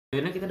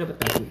Karena kita dapat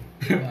kasih.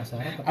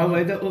 Apa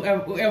itu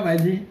UM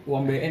anjing?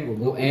 UMBN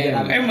gua.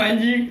 UM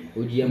anjing.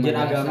 Ujian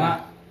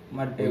agama,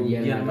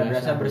 ujian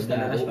madrasah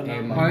berstandar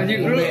nasional.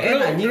 Anjing lu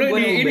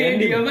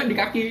di apa di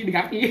kaki.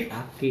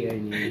 Kaki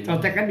anjing.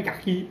 Contek kan di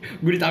kaki.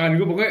 Gue di tangan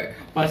gue pokoknya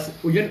pas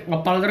ujian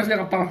ngepal terus dia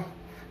ngepal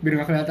biar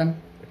enggak kelihatan.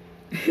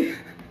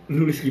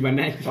 Nulis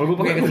gimana? Kalau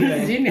gue pakai kecil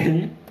di sini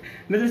anjing.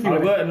 Lu terus Kalau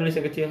gimana? gua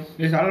nulisnya kecil.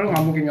 Ya soalnya lu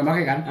enggak mungkin enggak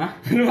pakai kan? Hah?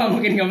 Lu enggak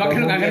mungkin enggak pakai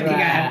lu enggak ngerti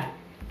kan?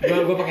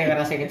 Gua pakai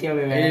kerasnya kecil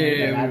ya.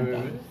 Iya.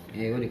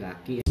 Gua di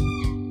kaki.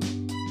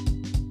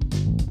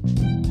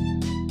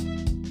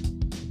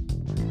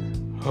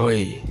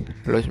 Hoi,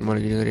 lo semua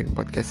lagi dengerin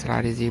podcast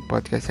Alifian,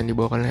 podcast yang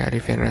dibawakan oleh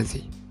Alifian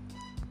Arrazi.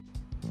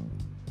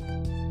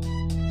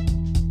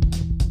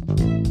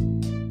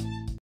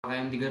 Pakai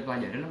yang 3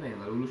 pelajaran apa ya?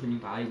 Enggak lulus anjing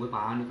tai, gua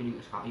panik anjing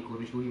SKI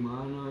kuris gua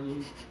gimana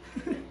anjing.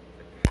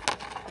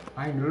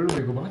 Aing dulu lu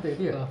bego banget ya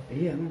itu ya?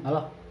 Iya,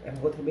 Halo,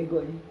 gua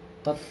terbego anjing.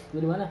 Tot,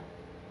 lu di mana?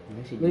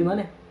 Enggak sih. Lu di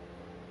mana?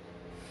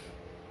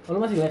 Oh,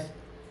 lu masih les?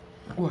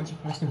 Wah anjing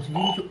kelas jam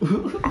segini cu.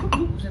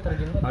 Buset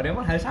terjun banget. Ada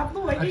emang hari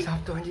Sabtu Hari anjing.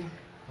 Sabtu anjing.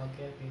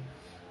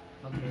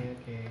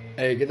 Oke.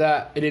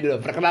 Kita ini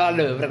dulu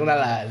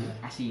perkenalan.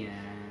 Kasih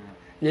ya.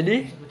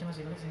 Jadi Sebutnya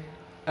masih les ya?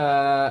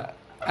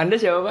 Anda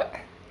siapa Pak?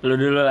 Lu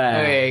dulu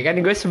lah. Oke, kan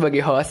gue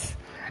sebagai host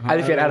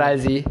Alifian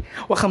Arrazi.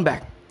 Welcome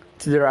back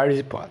to the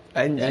Arrazi Pod.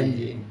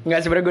 Anjing.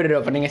 Enggak sebenarnya gue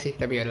udah openingnya sih,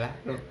 tapi ya udah.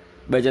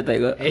 Baca tadi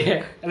gua.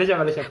 Iya, lu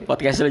siapa?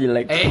 Podcast lu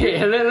jelek.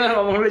 Lu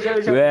ngomong lu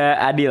siapa? Gua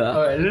Adil.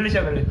 Oh, lu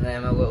siapa lu?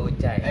 Nama gua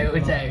Ucai. Ayo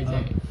Ucai.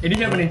 Ini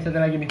siapa nih? Satu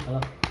lagi nih. Halo.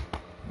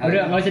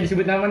 Udah enggak usah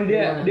disebut nama nih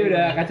dia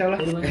udah kacau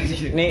lah.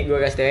 Nih gua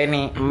kasih tau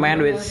nih, a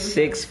man with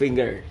 6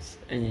 fingers.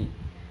 Ini.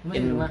 Emang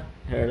di rumah?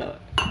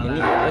 Ini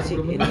apa sih?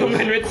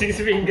 Man with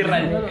six finger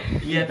aja.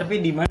 Iya, tapi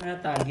di mana?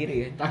 Tangan kiri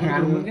ya?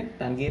 Tangan kan?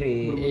 Tangan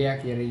kiri. Iya,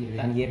 kiri.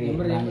 Tangan kiri.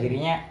 Nomor Tangan ya?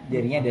 kirinya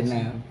jarinya ada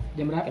 6.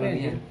 Jam berapa ya?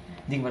 Kelebihan.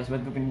 Jing panas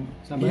banget gue pengen.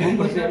 Sabar.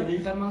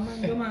 Ntar mama,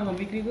 gua mama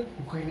pikir gua.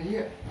 Bukain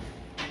aja.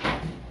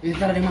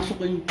 Ntar ada yang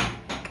masuk lagi.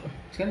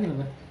 Sekarang jam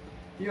berapa?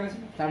 Iya sih.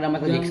 Ntar ada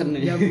Michael Jackson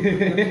nih. Jam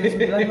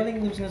 9 paling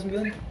jam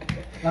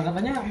 9. Lah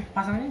katanya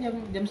pasangannya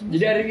jam 9.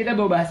 Jadi hari kita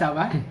mau bahas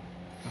apa?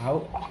 Tahu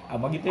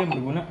apa gitu yang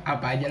berguna?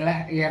 Apa aja lah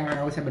yang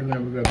nggak usah berguna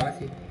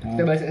banget sih.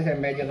 Kita bahas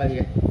SMP aja kali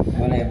ya.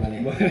 Boleh.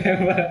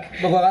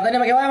 Gua katanya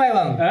pakai wifi,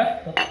 Bang. Hah?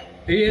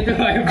 Iya itu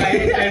wifi.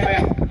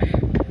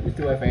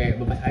 Itu wifi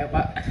bapak saya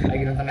Pak.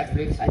 Lagi nonton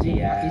Netflix. Aja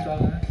ya. Mati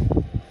soalnya.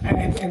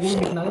 Gua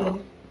dikenalin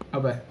tadi.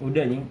 Apa?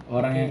 Udah nih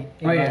orang yang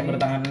Oh iya.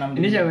 bertangan 6.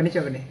 Ini siapa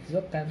nih?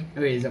 Zokan.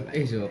 Wih Zok.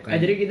 Zokan.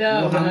 Jadi kita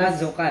Muhammad bahas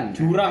Zokan.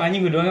 Curang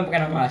anjing gue doang yang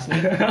pakai nama asli.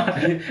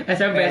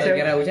 SMP.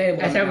 Kira Ucai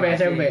bukan nama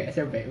asli.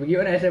 SMP.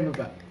 Bagaimana SMP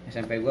Pak?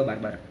 SMP gue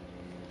barbar.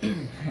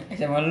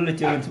 SMA lu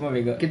lucu semua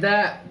bego.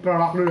 Kita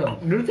prolog dulu dong.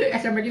 Dulu tuh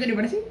SMP kita di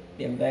mana sih?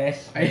 Di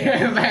MTS.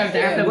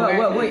 MTS.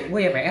 Gue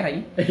ya PR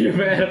aja. Iya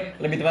PR.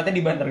 Lebih tepatnya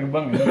di Bantar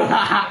Gebang.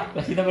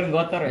 Kelas kita paling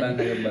kotor ya.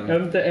 Bantar Gebang.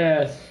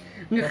 MTS.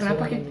 Enggak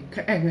kenapa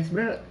enggak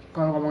sebenarnya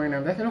kalau ngomongin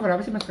MTS lu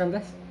kenapa sih masuk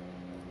MTS?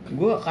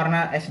 Gue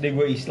karena SD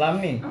gue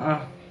Islam nih.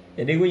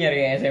 Jadi gue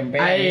nyari SMP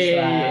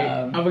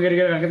Islam. Apa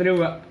gara-gara gak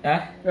keterima?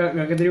 Hah?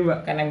 Gak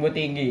keterima? Kan yang gue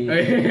tinggi.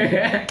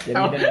 Jadi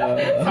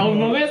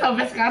sombongnya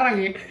sampai sekarang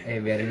ya.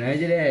 Biarin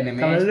aja deh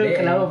namanya. Kalau lu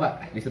kenapa Pak?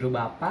 Disuruh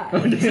bapak.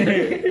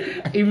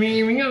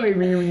 Iming-imingnya apa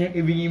iming-imingnya?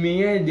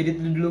 Iming-imingnya jadi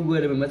tuh dulu gue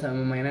ada membuat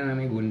sama mainan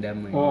namanya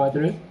Gundam. Oh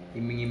terus?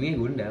 Iming-imingnya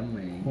Gundam.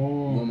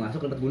 Gue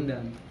masuk dapet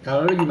Gundam.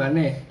 Kalau lu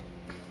gimana?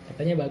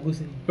 Katanya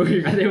bagus nih. Wih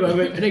katanya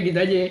bagus. Udah gitu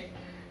aja.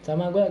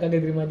 Sama gua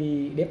kagak terima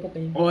di Depok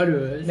kayaknya.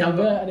 Waduh,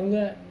 Ada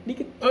enggak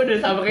dikit. Oh, udah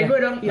sama kayak gue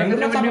dong. Yang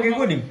itu kan sama kayak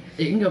gue nih.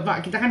 Enggak Pak,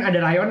 kita kan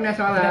ada rayonnya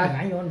soalnya. Ada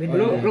rayon, beda.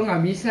 Lu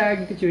nggak bisa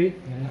gitu cuy.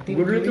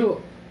 Gue dulu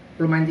tuh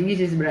lumayan tinggi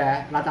sih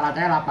sebenarnya.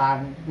 Rata-ratanya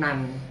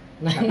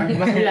 8,9.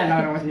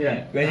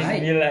 8,9. Gue sih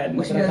 9.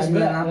 Gue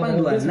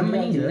 98, 26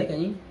 anjing jelek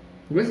anjing.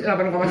 Gue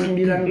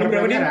 8,9 Lu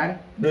berapa dia?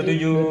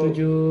 27.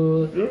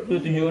 27. Lu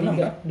 27,6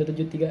 kan?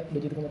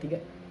 27,3.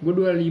 Gue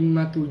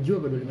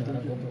 257 apa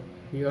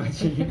 257? Iya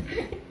sih.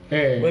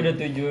 Gue udah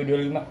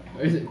 725.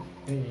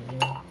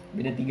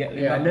 Beda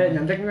 3. Ya Anda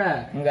nyontek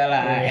nggak? Enggak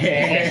lah.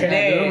 SD.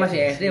 Dulu masih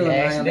SD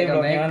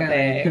belum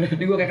nyontek.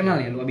 Ini gue kayak kenal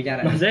ya, lu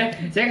bicara. Maksudnya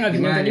saya nggak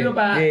bisa nyontek juga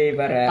Pak. Iya,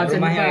 parah. Absen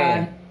Rumahnya.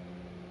 depan.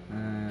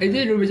 Itu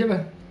dulu siapa?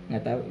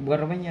 Enggak tahu. Bukan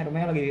rumahnya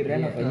lagi di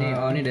renov.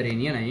 Ini dari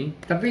ini anjing.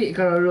 Tapi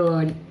kalau lu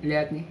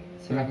lihat nih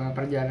selama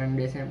perjalanan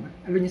di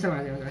SMA, lu nyesel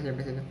nggak sih masuk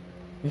SMP situ?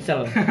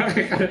 Misal.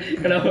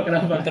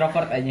 Kenapa?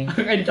 Introvert anjing.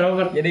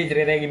 Introvert. Jadi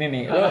ceritanya gini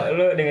nih.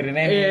 Lu dengerin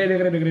aja. Iya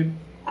dengerin.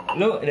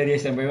 Lu dari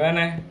SMP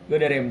mana? Gue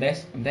dari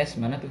MTS. MTS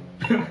mana tuh?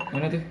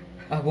 Mana tuh?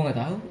 Ah, gue nggak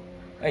tahu.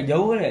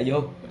 Jauh kali ya,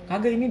 jauh.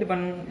 Kagak ini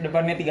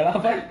depannya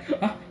 38.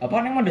 Hah?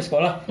 Apaan emang ada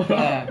sekolah?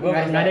 Ah, gue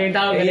nggak ada yang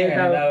tahu, nggak ada yang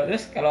tahu.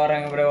 Terus kalau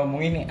orang yang pernah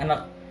ngomong ini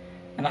anak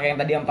yang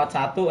tadi 41,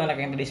 anak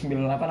yang tadi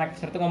 98, anak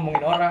itu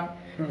ngomongin orang.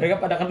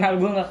 Mereka pada kenal,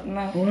 gue nggak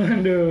kenal.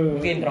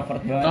 Waduh. Mungkin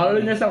introvert banget. Kalau lu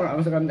nyesel nggak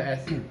masuk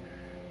MTS?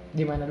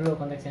 Gimana dulu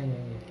konteksnya ini?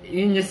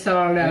 Ini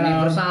nyesel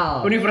dalam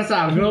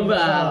universal,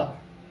 global.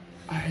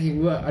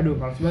 Aduh,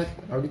 males banget.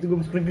 Kalau gitu gue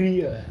masuk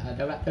negeri ya.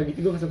 Atau gitu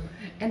gue masuk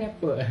NF.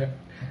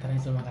 antara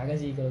sama kagak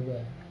sih kalau gua.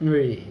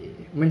 Wih,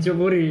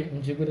 mensyukuri.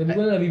 Tapi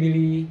gua lebih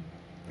pilih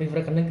prefer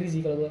ke negeri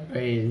sih kalau gua.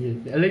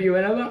 Wih, lu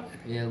gimana bang?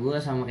 Ya gue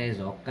sama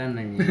kayak Zokan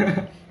anjing.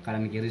 Kalau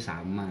mikirnya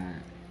sama.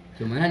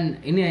 Cuman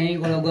ini anjing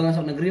kalau gue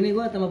masuk negeri nih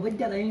gue tambah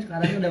bejat anjing.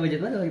 Sekarang udah bejat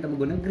banget kalau kita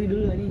mau negeri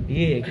dulu anjing.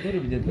 Iya, kita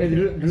udah bejat.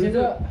 Dulu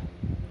tuh.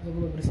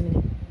 Gua bersin nih.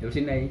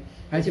 Terusin anjing.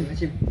 Hacim.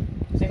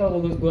 Saya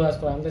kalau gua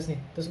sekolah MTs nih,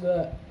 terus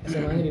gua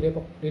SMA-nya di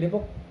Depok. Di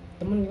Depok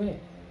temen gimana ya?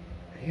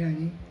 Iya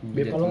nih.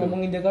 Kalau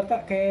ngomongin Jakarta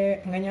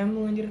kayak nggak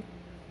nyambung anjir.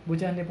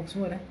 Bocahan Depok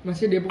semua dah.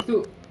 Masih Depok tuh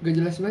gak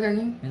jelas banget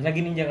anjing. Yang lagi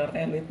nih Jakarta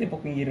elit, Depok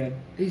pinggiran.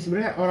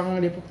 Sebenarnya orang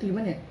Depok tuh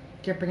gimana ya?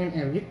 Kayak pengen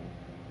elit,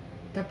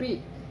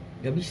 tapi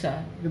Gak bisa.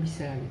 gak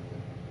bisa gitu.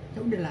 Ya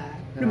udahlah,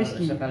 udah Kalau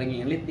miskin. sekali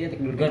ngelit dia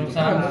teknologi. Bukan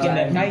masalah miskin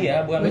dan kaya,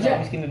 bukan masalah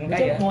miskin dan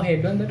kaya. Mau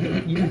hedon tapi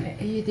gimana ya?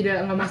 Tidak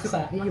nggak masuk.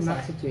 Iya Maksa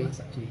maksud cuy.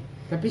 Maksa, cuy.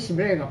 Tapi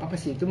sebenarnya nggak apa-apa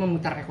sih, itu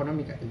memutar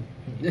ekonomi katanya.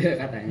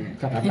 Katanya.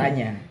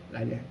 Katanya.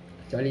 Ada.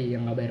 Kecuali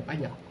yang nggak bayar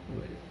pajak.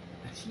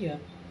 Siap.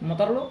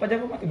 Motor lu pajak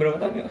lu mati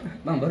berapa tahun ya?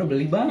 Bang baru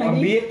beli bang Yang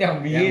anjing. beat, yang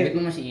Yang beat. beat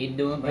lu masih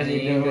hidup. Masih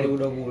anjing,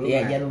 hidup. 2020. Iya,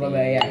 jangan lupa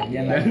bayar.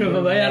 Jangan lupa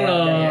bayar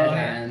loh. Ya,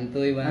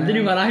 santuy bang. Nanti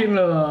dimarahin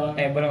loh.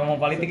 Boleh ngomong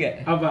politik ya?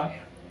 Apa?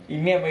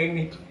 Ini apa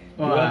ini?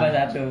 Wah. Dua apa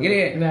satu?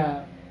 Gini.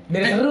 Nah,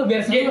 biar seru.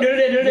 Dulu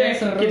deh. Biar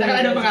seru. Kita kan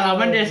ada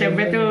pengalaman di SMP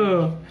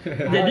tuh.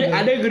 Jadi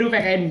ada guru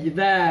PKN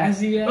kita.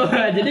 Asyik.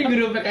 Wah, jadi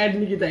guru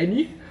PKN kita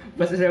ini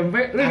pas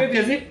SMP, lu inget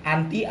gak sih?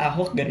 Anti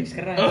Ahok garis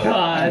keras.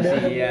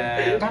 Ada. Iya.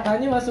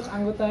 Katanya masuk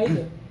anggota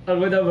itu.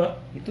 Anggota apa?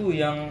 Itu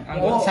yang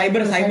Oh,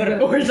 cyber.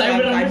 Oh,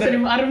 cyber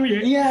Muslim Army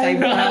ya? Iya.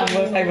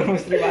 Cyber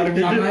Muslim Army.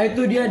 Sama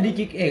itu dia di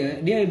kick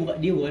dia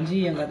bukan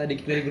sih yang kata di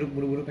kick dari grup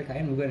guru-guru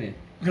PKN bukan ya?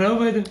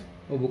 Kenapa itu?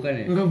 Oh bukan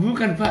ya? Enggak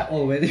bukan, Pak.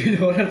 Oh berarti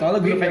udah orang soalnya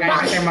guru PKN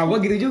SMA gua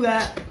gitu juga.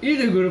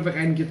 Itu guru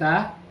PKN kita.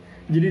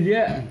 Jadi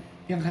dia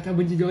yang kata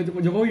benci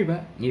Jokowi,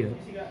 Pak. Iya.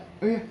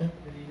 Oh iya.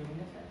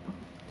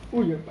 Oh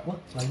iya, Pak. Wah,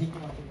 lagi.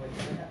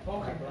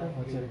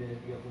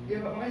 Iya,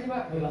 Pak. Makasih,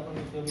 Pak.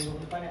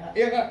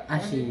 Iya, Kak.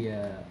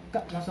 Asia.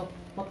 Kak, masuk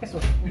podcast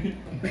loh.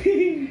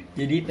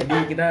 Jadi tadi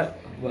kita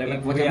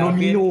Lewat podcast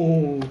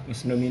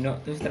podcast Domino.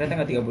 Terus ternyata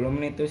nggak 30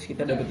 menit terus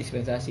kita dapat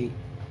dispensasi.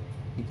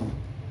 Gitu.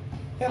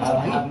 Ya, masuk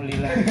lagi.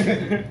 Alhamdulillah.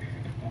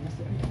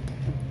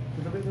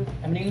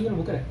 Mending ini lu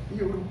buka deh.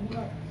 Iya, udah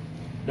buka.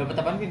 Dapat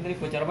apaan Bin? Tadi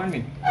voucher apaan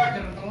Bin? Telat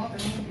emang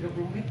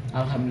 30 menit.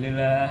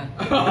 Alhamdulillah.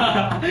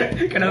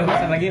 Kenapa?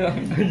 Pesan lagi Bang.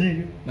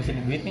 Masih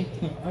ada duit nih.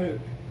 Ayo.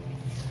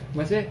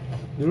 Maksudnya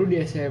dulu di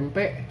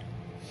SMP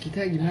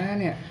kita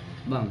gimana ya?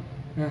 Bang,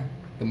 Nah,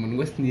 temen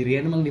gue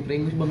sendirian emang di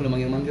Pringgus bang, udah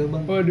manggil-manggil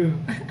bang. waduh.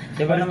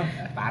 Siapa namanya?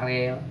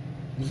 Parel.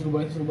 Disuruh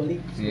balik.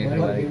 Iya,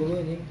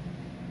 balik.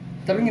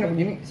 Tapi nginep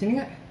begini, sini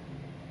nggak?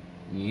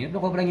 Nginep lo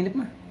kalau pernah nginep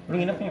mah. Lu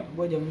nginep nggak?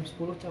 Gua jam 10,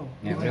 Cow.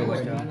 Ya, udah, gua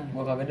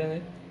Gua kagak ada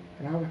ya.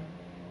 Kenapa?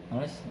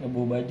 Males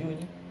ngebawa baju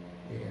aja.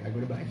 Iya, aku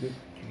udah baju.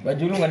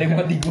 Baju lu gak ada yang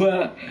muat di gua.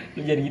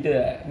 Lu jadi gitu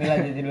ya. Ini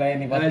lanjutin lain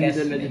nih podcast.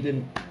 Lanjutin.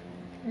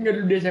 Enggak,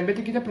 dulu di SMP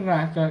tuh kita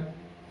pernah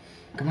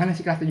kemana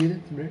sih kelas 7 itu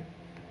sebenarnya?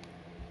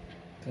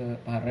 Ke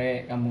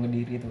Pare, Kampung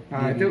Kediri tuh.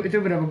 Nah, Kediri. itu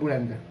berapa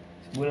bulan tuh?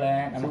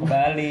 Sebulan sama ke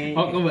Bali.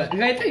 Oh, coba.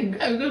 Enggak, itu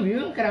enggak, gue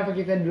bingung kenapa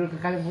kita dulu ke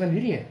Kampung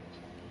Kediri ya?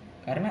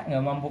 Karena nggak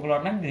mampu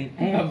keluar negeri.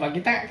 Enggak, Pak.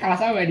 Kita kelas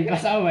apa di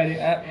kelas apa nih?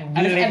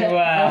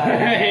 Bilingual.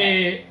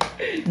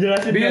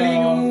 Jelasin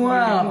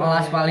Bilingual,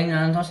 kelas paling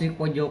ansos di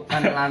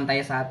pojokan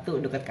lantai 1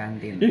 deket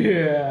kantin.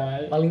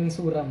 Iya. Paling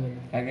suram gitu.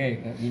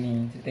 Oke,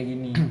 gini, cerita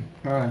gini.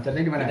 Oh,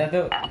 ceritanya gimana?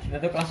 Kita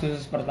tuh kelas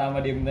khusus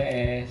pertama di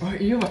MTS. Oh,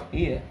 iya, Pak.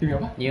 Iya. Demi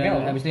apa? Iya,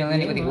 Iya, habis itu yang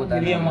lain ikut-ikutan.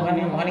 Iya,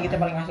 makanya kita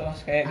paling masuk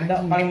kayak kita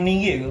Anjing. paling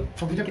meninggi ya, gua.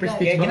 Kok kita Kayak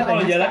prestige kita banget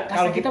kalau ya? jalan,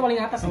 kalau Kita paling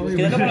atas. Oh,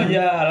 kita tuh kalau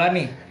jalan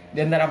nih, di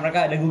antara mereka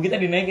ada gua kita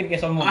dinaikin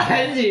kayak sombong.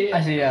 Anjing.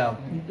 Siap.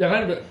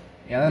 Jangan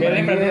Ya,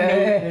 Biarin pada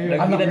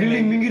anak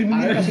giling minggir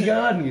kasih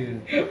jalan gitu.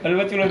 Lalu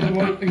buat culun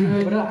semua.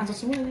 Padahal ansos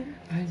semua nih.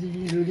 Anjing,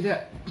 dulu kita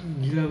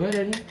gila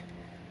banget nih.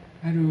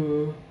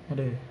 Aduh.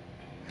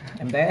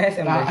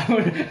 MTS. 8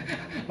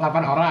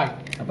 orang.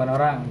 8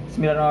 orang,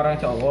 9 orang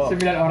cowok.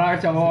 9 orang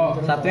cowok.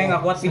 Satu yang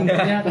nggak kuat pindah.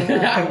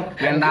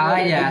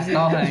 Mentalnya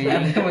jatuh aja.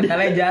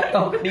 Mentalnya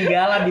jatuh,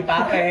 ketinggalan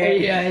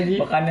dipakai. Iya, anjing.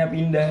 Bukannya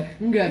pindah.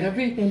 Enggak,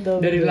 tapi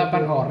dari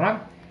 8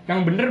 orang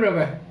yang bener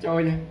berapa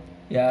cowoknya?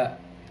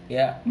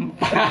 Ya 4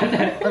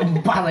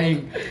 lagi.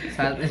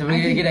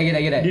 Sebenarnya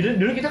kita.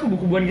 Dulu kita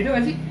kebukuan gitu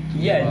kan sih?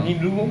 iya, ini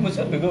dulu gua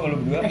musuh bego kalau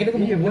berdua. Kita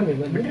Iya, kebukuan bener.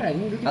 ya, Bener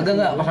anjing dulu. kita Agak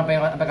enggak kebukuan. pas sampai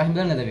kelas 9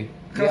 enggak tapi?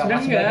 Kelas 9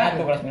 kelas enggak?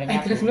 9 kelas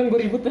 9 Kelas 9 gue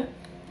ribut dah.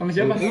 Sama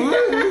siapa?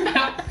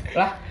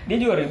 Lah, dia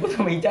juga ribut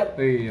sama Icat.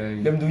 Iya.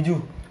 Jam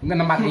 7. Enggak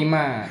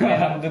 45. Ya,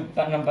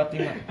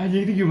 645.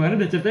 Anjing itu gimana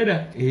dah ceritanya dah?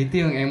 Itu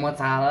yang emot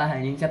salah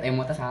anjing, chat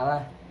emotnya salah.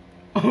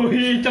 Oh,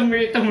 hitam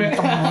ya.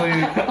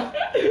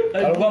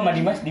 Kalau gua sama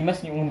Dimas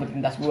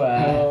ngumpetin tas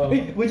gua.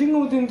 Gue juga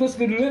ngumutin terus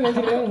ke duluan anjir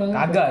ya.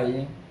 Kagak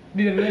ya.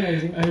 Di duluan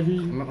anjing.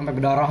 Anjing. Sampai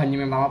berdarah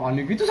anjing mem pertama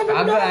panik itu sampai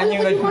Kagak anjing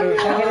enggak cuma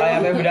kayak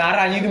sampai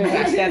berdarah anjing itu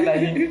bukaset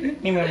anjing.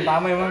 Ini mem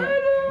pertama emang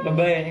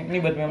lebay anjing. Ini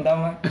buat mem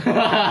pertama.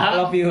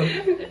 Love you.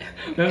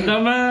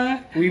 Pertama,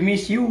 We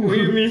miss you.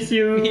 we miss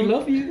you. We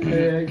love you.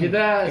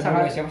 Kita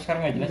Sangat sangat siapa sekarang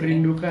enggak jelas.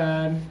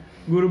 merindukan.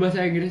 guru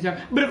bahasa Inggris yang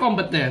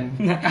berkompeten.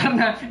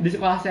 Karena di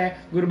sekolah saya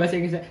guru bahasa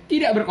Inggrisnya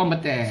tidak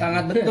berkompeten.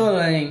 Sangat betul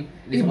anjing.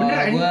 Di Ih, bener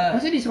sekolah anjing. gua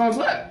Maksudnya di sekolah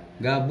gua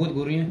gabut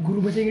gurunya. guru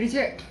bahasa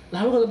Inggrisnya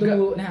Lalu kalau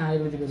tunggu, nah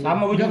itu juga.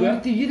 Sama gue gak juga.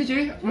 ngerti gitu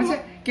cuy. Masa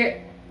kayak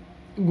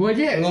gua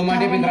aja Lu sama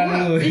dia pinteran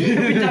lu. Iya,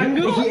 pinteran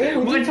gua.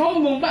 Bukan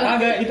sombong, Pak.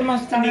 Agak itu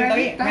mas tanding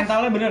tapi Realitas.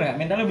 mentalnya bener nggak?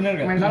 Mentalnya bener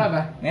nggak? Mental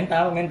apa?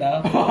 Mental.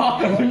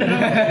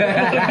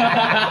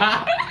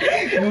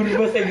 Guru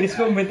bahasa Inggris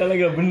kok mentalnya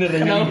gak bener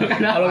aja. Kenapa?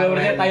 Kalau gak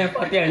percaya tanya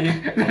Fatih aja.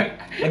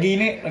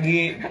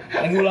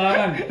 Lagi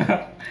ulangan.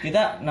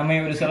 Kita namanya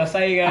udah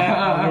selesai kan,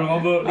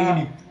 ngobrol-ngobrol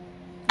ini.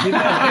 Gitu.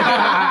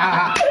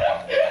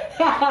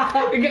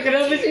 Enggak,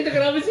 kenapa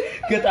sih?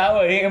 Gak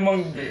tahu ya,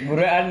 emang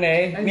guru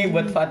aneh. Nih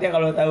buat Fatih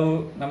kalau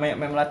tahu namanya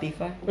Mem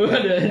Latifah.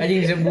 Waduh.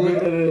 Anjing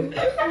disebut.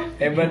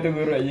 Hebat tuh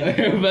guru aja.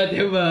 Hebat.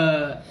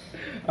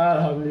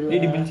 Alhamdulillah. Dia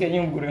dibenci aja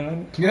sama guru yang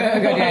lain.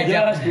 Enggak diajak.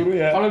 Jelas guru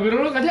ya. Kalau guru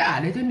lu katanya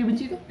ada tuh yang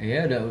dibenci tuh.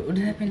 Iya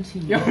udah pensi.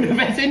 Ya udah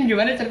pensiun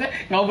gimana ceritanya?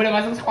 Nggak boleh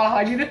masuk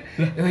sekolah lagi tuh.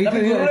 Tapi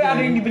guru ada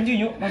yang dibenci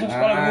yuk masuk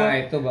sekolah gua.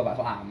 Itu Bapak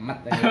selamat.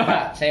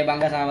 Pak, saya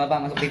bangga sama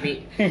Bapak masuk TV.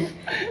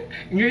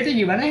 Enggak, itu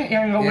gimana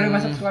yang nggak boleh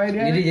masuk sekolah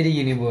dia? Jadi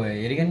gini boy.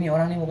 Jadi kan nih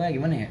orang nih pokoknya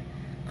gimana ya?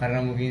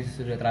 Karena mungkin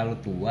sudah terlalu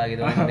tua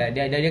gitu.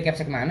 Dia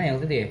capsek mana ya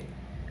waktu itu ya?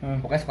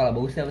 Pokoknya sekolah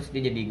bagus terus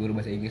dia jadi guru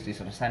bahasa Inggris di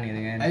Sersan gitu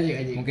kan.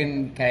 Anjing.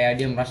 Mungkin kayak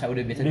dia merasa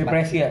udah biasa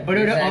Depresi ya?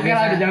 Udah oke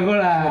lah, udah jago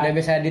lah. Udah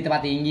biasa di tempat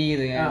tinggi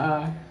gitu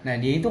kan. Nah,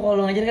 dia itu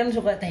kalau ngajar kan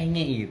suka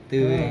tenge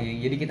gitu.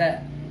 Jadi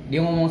dia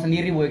ngomong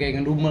sendiri boy kayak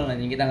ngedumel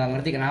anjing. Kita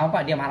enggak ngerti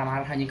kenapa dia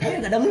marah-marah anjing.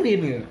 Kayak enggak dengerin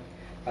gitu.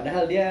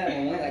 Padahal dia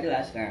ngomongnya enggak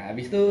jelas. Nah,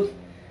 habis itu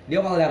dia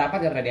kalau udah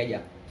rapat karena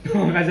diajak.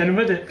 Kasian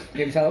banget ya.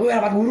 Dia bisa, wih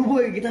rapat guru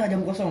boy, kita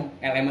jam kosong.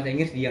 LM bahasa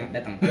Inggris dia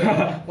datang.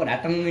 Kok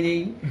datang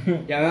anjing?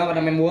 Jangan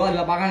pada main bola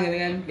di lapangan gitu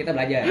kan. Kita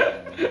belajar.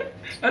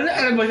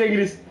 Ada bahasa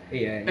Inggris.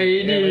 Iya.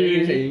 Ini.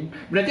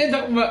 Berarti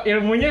untuk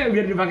ilmunya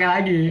biar dipakai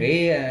lagi.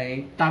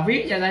 Iya.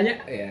 Tapi caranya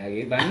Ya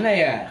gimana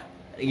ya?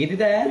 Gitu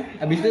dah.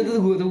 Habis itu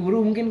tuh guru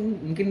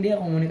mungkin dia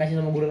komunikasi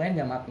sama guru lain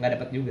enggak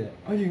dapat juga.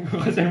 anjing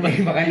kasian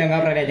banget. Makanya dia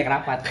enggak pernah diajak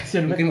rapat.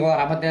 Kasian Mungkin kalau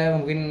rapat ya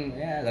mungkin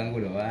ya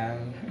ganggu doang.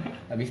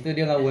 Habis itu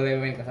dia enggak boleh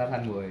main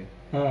kesalahan boy.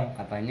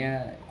 Katanya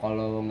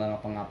kalau nggak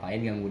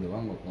ngapa-ngapain ganggu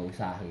doang nggak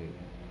usah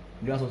gitu.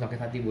 Dia langsung sakit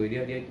hati boy,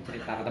 dia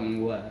cerita ke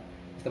temen gua.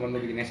 Terus temen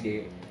gua bikin SD.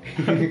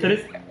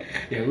 Terus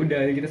Ya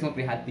udah kita semua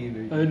prihatin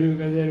tuh. aduh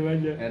kasian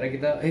banget. Akhirnya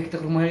kita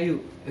ke rumah yuk.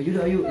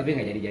 Ayo tapi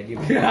nggak jadi.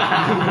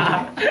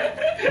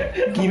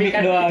 Gimik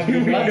doang.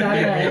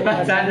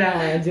 Wacana.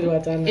 Anjir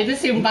wacana. Itu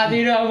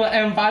simpati doang,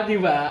 empati,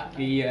 Pak.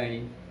 Iya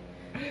nih.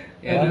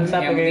 Ya, Bangsa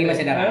yang penting pakai-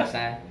 masih ada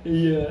rasa.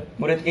 Iya.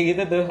 Murid kayak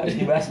gitu tuh harus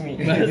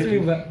dibasmi. Basmi,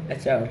 Pak.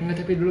 Kacau. Enggak,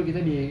 tapi dulu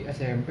kita di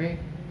SMP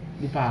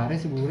di Pare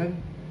sebulan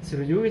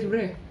seru juga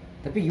sebenarnya.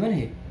 Tapi gimana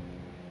ya?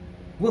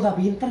 Gua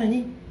gak pinter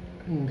anjing.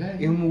 Enggak.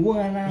 Ilmu gua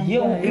gak nambah. Iya,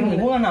 ilmu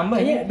gua nggak nambah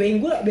Kayaknya ya. BM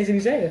gua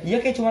biasa-biasa ya. Iya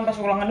kayak cuma pas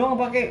ulangan doang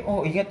pakai.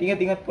 Oh, ingat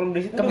kalau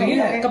dari situ. Kepakainya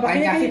doang pakai.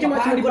 kepakainya kan cuma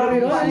Pancasila, di Pare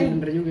doang. Iya,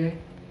 bener juga ya.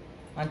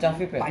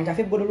 Pancavip ya.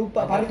 Pancavip gua udah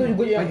lupa. Pare tuh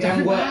juga yang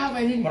Pancavip gua apa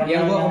anjing?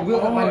 yang gua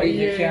nge-build apa di iya.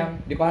 Indonesia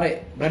di Pare.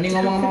 Berani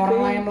ngomong sama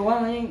orang lain doang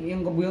anjing yang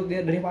nge-build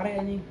dia dari Pare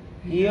anjing.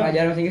 Iya.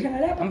 Pelajaran bahasa Inggrisnya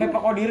enggak ada. Sampai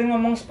Pak Kodirin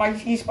ngomong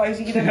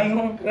spicy kita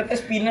bingung. Ternyata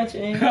spinach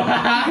ya.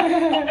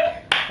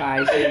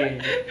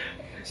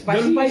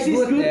 Spicy is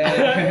good. Ya.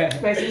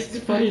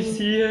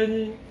 Spicy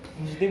anjing.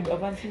 Maksudnya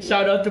apaan sih?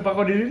 Shout out to Pak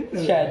Kodirin.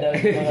 Shout out.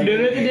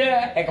 Dulu tuh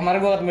dia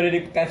Kemarin gua ketemu dia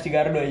di KFC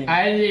Gardo aja.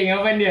 anjing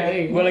ngapain dia?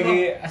 Gua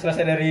lagi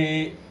selesai dari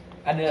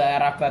ada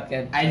rapat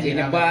kan. Anjing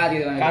Nyebat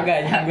gitu kan.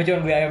 Kagak aja, gua cuma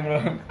beli ayam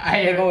doang.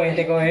 Ayam.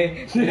 Take away.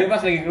 Jadi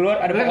pas lagi keluar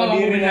ada Lu Pak nggak mampu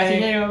Kodirin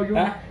kombinasinya aja. ya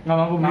gimana? Hah? Nggak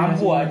mampu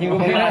Mampu aja gua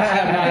beli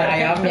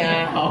ayamnya.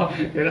 Oh,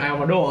 jadi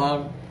ayam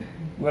doang.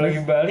 Gua lagi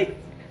balik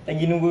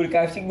lagi nunggu di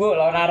KFC, gue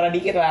lawan arah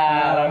dikit,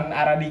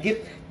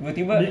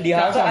 tiba-tiba di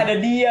halte ada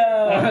dia.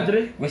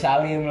 Terus? Gue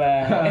salim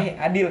lah.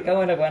 Adil,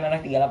 kamu anak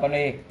anak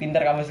 38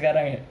 pintar kamu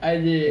sekarang ya.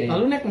 Anjing.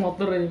 Lalu naik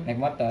motor aja. Naik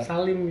motor.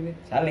 Salim gitu.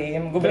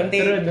 Salim, gue berhenti.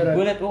 Turun.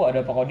 Gue liat, ada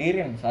Pak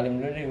Kodirin. Salim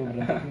dulu deh, gue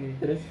berhenti.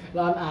 Terus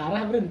Lawan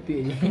arah berhenti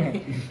aja.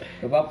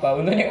 Gak apa-apa,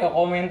 untungnya gak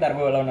komentar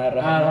gue lawan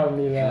arah.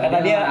 alhamdulillah. Kata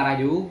dia, arah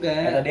juga.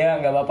 Kata dia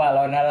gak apa-apa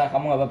lawan arah,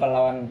 kamu gak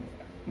apa-apa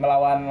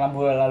melawan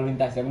lampu lalu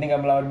lintas, yang penting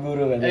gak melawan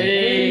guru kan.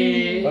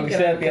 Bagus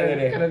banget ya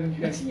deh.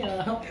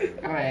 Siap.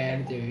 Keren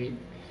cuy.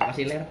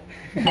 Masih ler.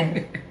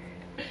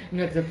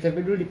 Enggak, tapi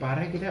dulu di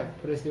Pare kita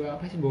peristiwa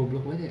apa sih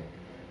goblok banget ya?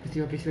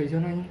 Peristiwa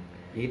zona nih.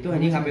 Itu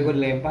anjing HP gua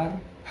dilempar.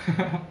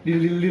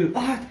 Dil.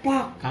 Ah,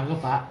 ceplak. Kagak,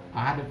 Pak.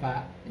 Ada,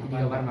 Pak. Di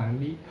kamar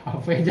mandi,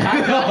 HP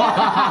jatuh.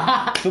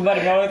 Sumpah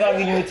di bawah itu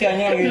lagi nyuci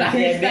aja, lagi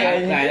Nangis, nyuci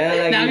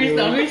aja. nangis.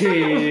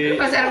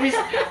 Pas servis.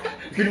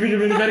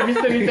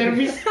 Bin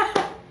servis.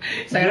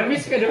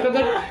 Servis ke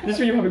deketan, terus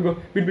pinjam HP gue.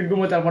 Bin gue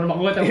mau telepon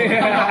mak gue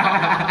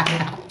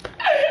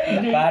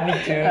Panik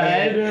cuy.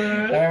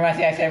 Aduh. Tapi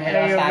masih SMP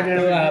kelas Iya, 1,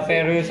 bener. HP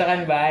rusak kan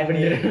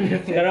panik.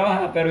 Sekarang mah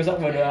HP rusak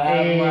bodo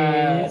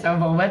amat.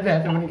 Sampah banget dah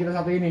teman kita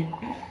satu ini.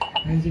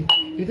 Anjing.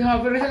 Itu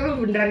HP rusak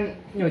lu beneran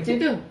nyuci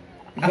tuh?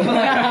 Gua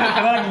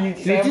lagi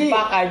nyuci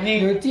sempak anjing.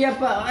 Nyuci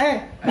apa?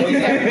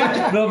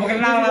 Belum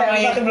kenal nama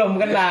itu belum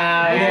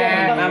kenal.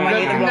 Nama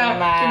itu belum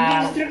kenal.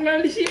 Justru kenal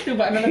di situ,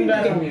 Pak, nonton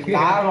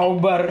bareng.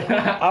 Nobar.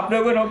 Apa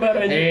gue nobar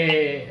aja.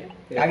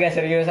 Agak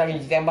serius lagi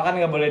nyuci sempak kan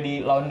enggak boleh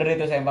di laundry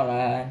itu sempak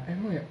kan.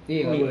 Emang ya?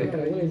 Iya, enggak boleh.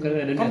 Kan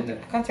ada denda.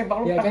 Kan sempak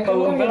lu Ya, kan kan kalau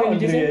orang sampai yang laundry.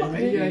 nyuci sempak.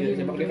 Iya, anjing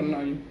sepak dia kena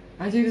anjing.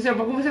 Anjing itu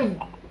sepak gua masa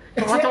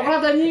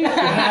coklat anjing.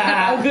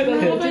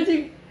 Coklat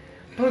anjing.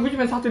 Kalau gua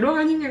cuma satu doang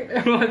anjing yang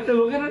waktu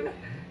gua kan.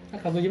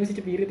 Kalau gue masih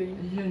cepirit ini.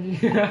 Iya anjing.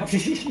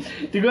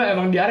 Itu gua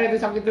emang diare itu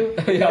sakit tuh.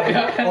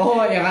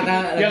 Oh, yang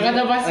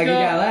kata pas lagi ke-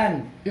 jalan.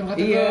 Yang kata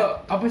Iya. ke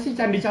apa sih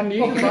candi-candi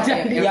Oh, itu, Pak?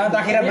 candi. Yang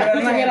terakhirnya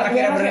berenang, yang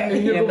terakhirnya berenang.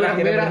 Iya, Yang gua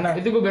terakhirnya berak-berak. berenang.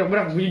 Itu gua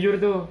berak-berak gua jujur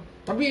tuh.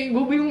 Tapi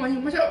gua bingung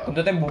anjing, masa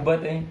Untutnya bubat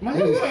ya.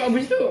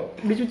 abis itu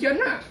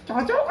dicuciannya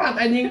coklat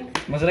anjing.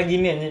 Masalah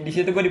gini anjing, di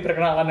situ gue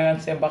diperkenalkan dengan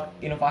sempak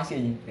inovasi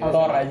anjing.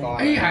 Tor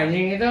anjing.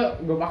 Anjing itu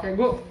gua pakai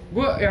gua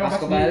yang Pas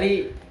ke di- Bali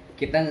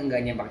kita nggak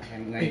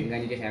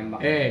nyuci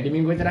sempak. di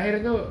minggu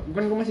terakhir tuh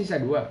kan gua masih sisa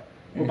 2.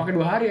 Gua pakai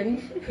 2 hari anjing.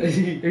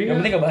 Yang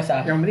penting gak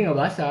basah. Yang penting enggak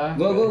basah.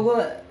 Gua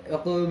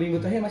waktu minggu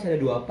terakhir masih ada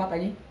 2 pak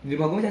aja. Di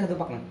rumah gua masih ada 1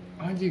 pak nah.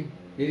 Anjing.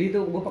 Jadi itu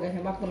gua pakai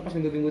sempak terus pas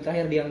minggu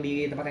terakhir yang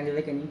di tempat yang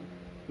jelek anjing.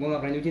 Gua nggak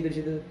pernah nyuci tuh di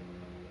situ.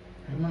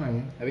 Emang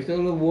anjing. Habis itu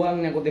lu buang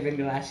nyangkut di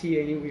ventilasi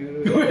anjing.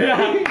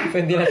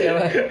 Ventilasi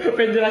apa?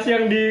 Ventilasi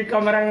yang di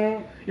kamar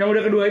yang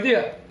udah kedua itu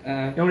ya?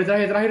 Yang udah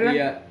terakhir kan?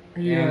 Iya.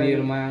 Iya. Yang di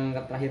rumah yang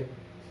terakhir.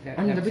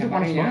 Anjing, tapi itu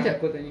panas banget ya?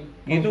 Nyangkut, anjing.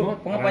 Itu Pengap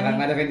pengap Karena anjing.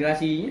 nggak ada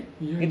ventilasinya.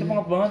 Iya. Itu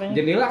pengap banget anjing.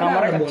 Jendela kan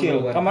Kamarnya ada kecil.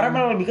 buang-buang. Kamarnya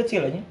malah lebih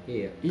kecil anjing.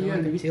 Iya. Iya,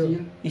 lebih kecil.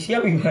 kecil. Isinya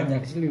lebih banyak.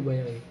 Di sini lebih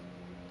banyak lagi.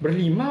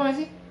 Berlima gak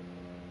sih?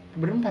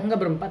 Berempat. Enggak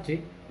berempat sih.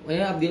 Oh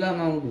ya Abdillah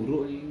mau guru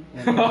anjing.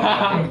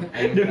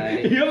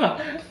 Iya enggak?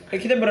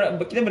 Kita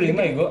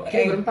berlima ya, Go.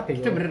 Kita berempat ya.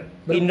 Kita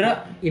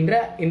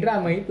Indra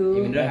sama itu.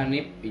 Indra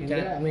Hanif, Ica.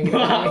 Indra sama Indra.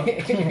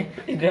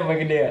 Indra apa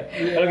gede ya?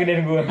 Kalau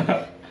gedean gua.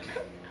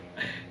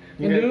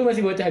 Yang dulu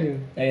masih bocah dulu.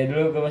 Ya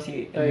dulu gua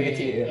masih Oh, lebih iya,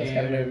 kecil. iya,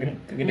 Sekarang iya. udah Enggak,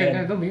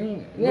 kegedean. gue bingung.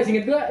 Enggak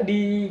singkat gua di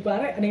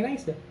Pare ada yang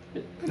nangis dah.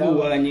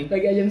 Gua anjing.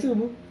 Lagi azan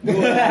subuh.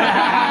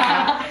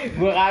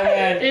 Gua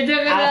kangen. Itu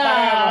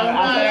kenal.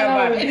 Asal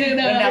apa? Itu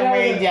kenal. Tendang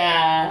meja.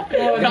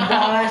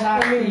 Salah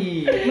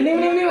sapi. Mending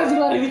masih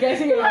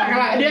klarifikasi ya.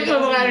 Dia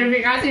kalau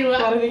klarifikasi, Pak.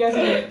 Klarifikasi.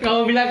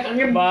 Kalau bilang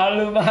kangen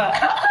Malu, Pak.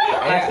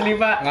 Asli,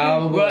 Pak.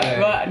 Nggak,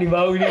 Gua di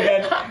bau ini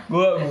kan.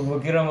 Gua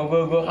kira sama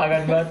gua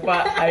kangen banget,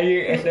 Pak. Ayo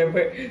SMP.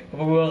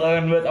 Apa gua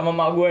kangen banget sama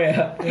mak gua ya?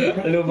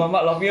 Lu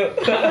mama love you.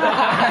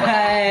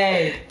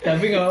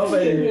 Tapi enggak apa-apa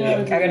ya.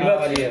 Kangen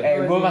banget dia.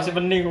 Gua masih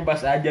penting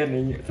pas aja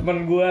nih.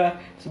 Temen gua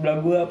sebelah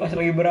gua pas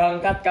lagi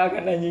berangkat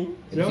kangen anjing.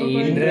 Si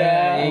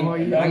Indra, anjing. Oh,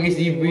 iya. Nangis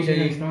di bis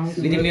anjing.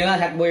 Di jendela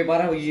sad boy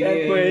parah begini. Sad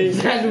boy.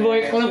 Sad boy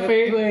klepe.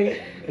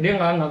 Dia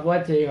enggak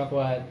kuat sih, enggak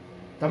kuat.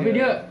 Tapi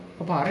dia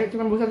kepare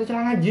cuma bawa satu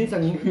celana jeans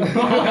anjing.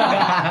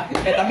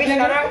 Tapi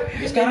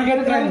sekarang kan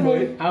tren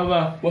boy.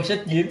 Apa?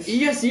 Waset jeans.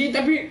 Iya sih,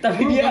 tapi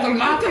Dia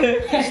gatal-gatal.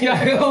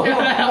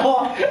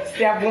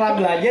 Setiap pulang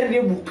belajar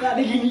dia buka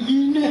dia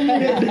gini-gini.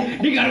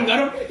 Dia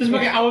garuk-garuk terus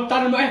pakai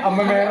autan, Mbak.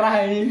 Sampai merah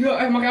ini. Iya,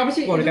 pakai apa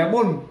sih? Gua di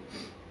telepon.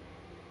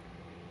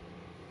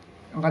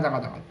 Angkat.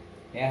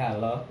 Ya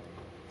halo.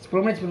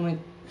 10 menit.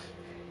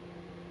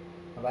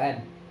 Apaan?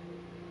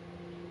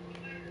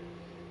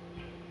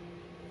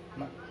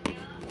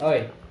 Oi.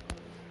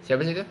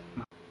 Siapa sih itu?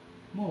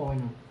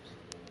 Mohon.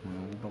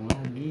 Nongkrong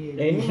lagi.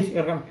 Ini masih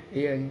kerekam.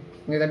 Iya,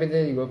 enggak tapi itu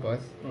juga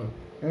post.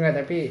 Enggak,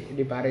 tapi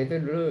di Pare itu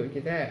dulu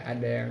kita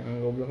ada yang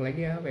goblok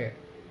lagi apa ya?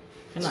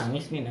 Kan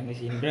nangis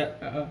Indra.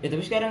 Ya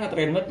tapi sekarang nggak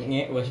tren banget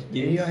nge wasit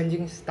jeans. Iya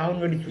anjing, setahun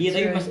gak dicuci. Iya tapi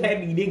anjing.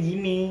 masalahnya dia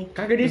gini.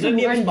 Kagak, dia Maksudnya tuh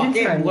bukan harus jeans,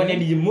 pakai, anjing.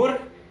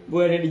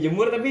 bukannya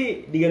dijemur tapi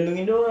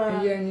digantungin doang.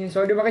 Iya anjing,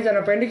 soalnya dia pakai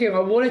celana pendek ya,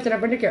 enggak boleh celana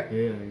pendek ya.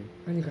 Iya.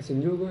 Anjing kasian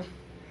juga.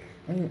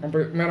 Anjing sampai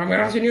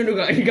merah-merah sini udah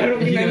gak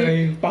digarukin Iya, anjing.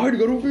 iya. Paha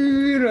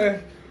digarukin.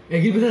 Ya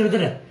gitu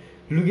bentar dah.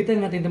 Dulu kita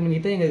ngatain temen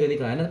kita yang gak ganti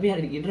celana tapi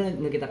hari Indra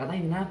nggak kita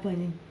katain kenapa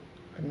anjing?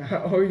 Nah,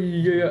 oh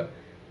iya ya.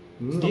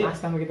 Dia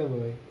sama kita,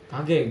 boy.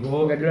 Kagak gue.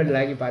 Enggak, dulu ada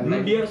lagi Dulu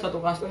pandai. dia satu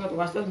kasta,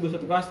 gue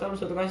satu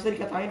kasta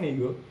dikatain ya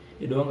gue.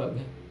 Ya doang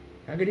kagak.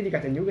 Kagak, dia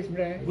dikatain juga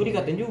sebenarnya. Gue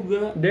dikatain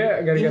juga.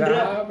 Dia gara-gara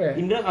apa ya?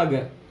 Indra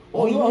kagak.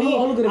 Oh, ini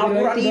lu gara-gara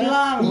Al-Quran itu,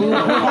 hilang.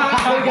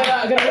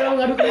 Gara-gara lu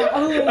ngadu ke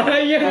lu.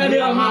 Iya, enggak ada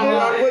yang malu.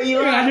 Al-Quran gue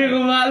hilang. Enggak ada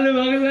yang malu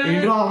banget.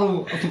 Indra lu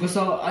aku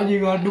kesel anjing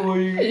ngadu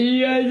anjing.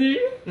 Iya sih.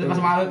 Terus pas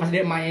malu pas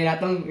dia emaknya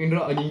datang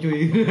Indra anjing cuy.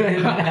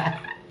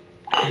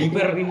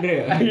 Diper Indra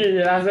ya.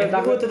 Iya, langsung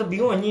Tapi gue tetep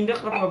bingung anjing Indra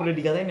kenapa gak boleh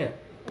dikatain ya?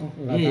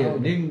 Enggak Iya, tahu.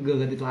 dia enggak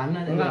ganti celana.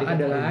 Enggak, nggak ada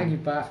dikatain. lagi,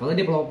 Pak. Soalnya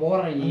dia pelopor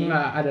anjing.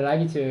 Enggak, ada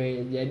lagi cuy.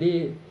 Jadi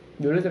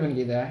dulu teman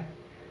kita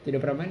tidak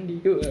pernah mandi.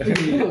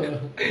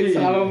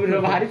 Selama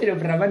beberapa hari tidak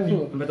pernah mandi.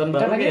 Sampai tahun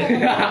baru Karena ya.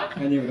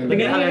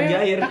 Ini alergi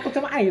air. Takut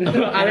sama air.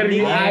 Alergi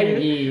air.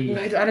 Iya.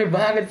 Enggak, itu aneh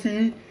banget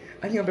sih.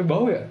 Anjing sampai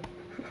bau ya?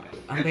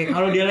 Sampai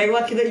kalau dia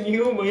lewat kita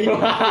nyium boy.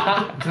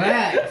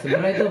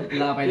 Sebenarnya itu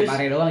enggak apa yang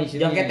pare doang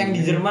isinya. Jaket yang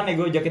di Jerman ya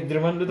gue, jaket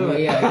Jerman dulu tuh. Oh,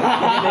 iya.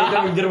 Jaket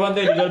yang di Jerman tuh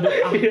yang digaduk.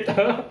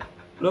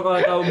 Lo kalau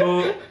tahu bau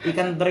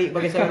ikan teri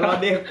pakai sayur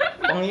lodeh,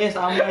 wanginya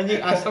sama anjing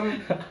asem.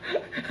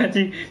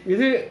 Anjing,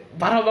 itu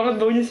parah banget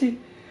baunya sih.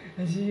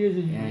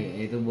 Anjing. Ya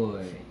itu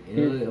boy.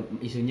 Itu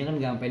isunya kan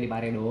gak sampai di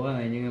pare doang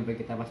anjing, sampai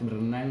kita pas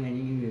berenang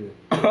anjing gitu.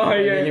 Oh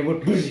iya.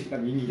 Nyebut bus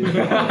kan ini gitu.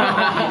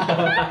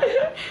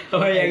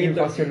 Oh yang itu.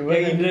 Passion Yang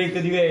banget. Indra itu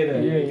juga itu.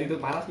 Iya. Itu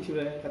parah sih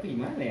sudah, tapi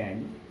gimana ya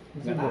anjing?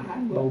 Enggak tahan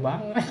gua. Bau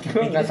banget.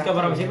 Kita suka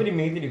barang siapa di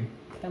itu Dim?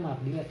 Kita maaf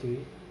dia cuy.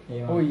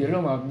 Iya, Oh iya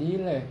lo maaf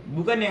gila.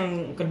 bukan yang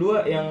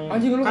kedua yang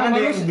Anjing, lu kan ada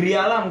kamar yang lu- geri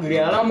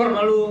alam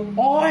sama lu.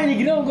 Oh ini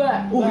gila gua.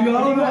 Oh, gila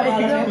lu gua. ada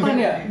setan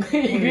ya?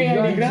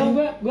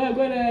 Gua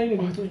ada ini.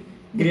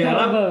 Geri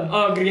alam.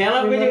 Oh, geri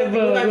alam gue juga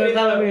Gua bukan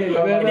cerita lu. tahu nih.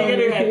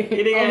 Ini kan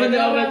ini kan.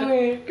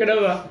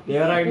 Kenapa? Dia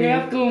orang ini.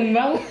 Lihat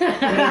kumbang.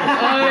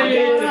 Oh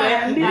iya.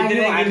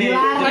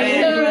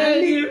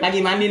 Lagi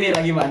mandi nih,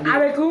 lagi mandi.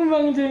 Ada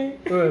kumbang cuy.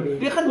 Waduh.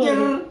 Dia kejar.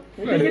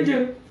 Dia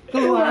kejar.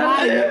 Keluar.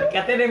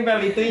 Katanya nempel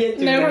itu ya,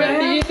 cuy. Nempel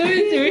di itu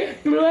cuy.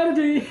 Keluar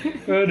cuy.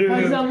 Aduh.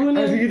 Pakai sabun.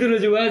 Asli gitu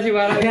lucu banget sih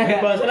parah.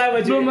 Masalah apa,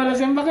 cuy? Belum ada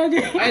sempak aja.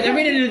 Tapi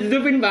dia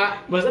ditutupin, Pak.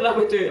 Masalah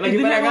apa, cuy? Lagi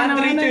Itu pada yang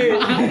ngantri, mana-mana. cuy.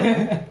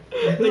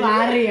 Itu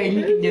lari ya,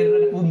 ini kejar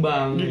ada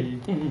kumbang.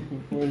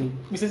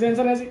 Bisa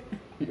sensor gak sih?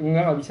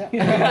 Enggak bisa.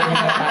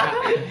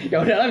 Ya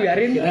udahlah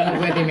biarin. Kita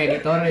bukan tim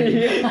editor aja.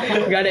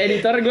 Enggak ada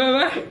editor gua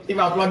mah. Tim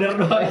uploader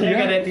doang, Iya.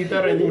 enggak ada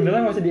editor aja. Udahlah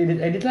enggak usah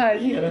diedit-edit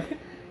lagi.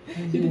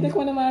 Kita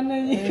kemana-mana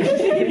aja.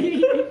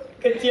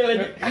 Kecil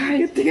aja.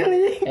 Kecil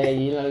aja.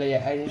 Gila lu ya.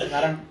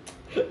 Sekarang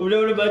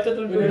Udah bacot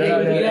lu.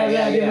 Udah. Diam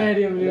aja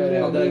diam.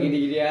 Waktu lagi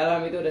di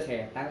alam itu udah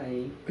setan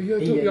anjing. iya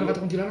tuh yang kata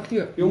kuntilanak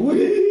tuh ya.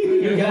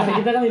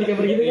 Kita kan di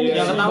kamar gitu kan.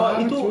 Jangan ketawa,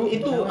 banget, cu.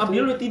 itu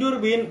Abdul udah tidur,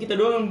 Bin. Kita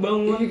doang yang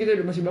bangun. Iya kita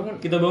udah masih bangun.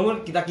 Kita bangun,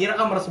 kita kira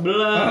kamar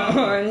sebelah.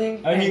 Anjing.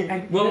 Anjing,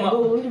 gua enggak.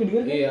 Gua juga denger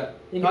kan. Iya.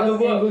 Yang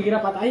gua kira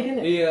patah kan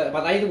ya. Iya,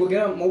 patahnya itu gua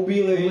kira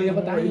mobil ya. Mobilnya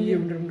patah. Iya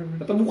bener.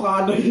 Ternyata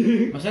bukan.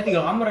 Maksudnya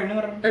tinggal kamar yang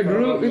denger.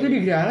 Dulu itu di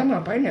Gria Alam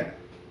ngapain ya?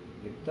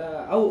 Kita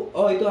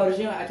itu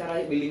harusnya acara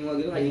bilingual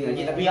gitu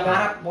ngaji-ngaji tapi yang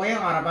Arab, pokoknya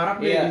yang Arab-Arab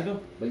iya, ya gitu.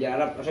 belajar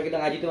Arab. Terus kita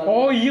ngaji tuh.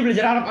 Oh iya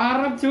belajar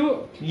Arab, cu.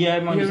 Iya,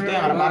 emang Iya, di situ bener.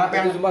 yang Arab-Arab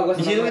yang Itu sumpah gua di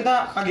situ seneng kita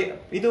kagak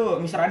itu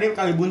Mr. Ade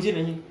kagak bunsin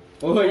anjing.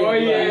 Oh Oh,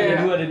 iya.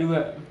 Ada dua.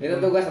 Itu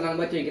tuh gua senang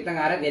banget cuy. Kita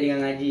ngaret jadi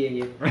nggak ngaji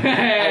aja.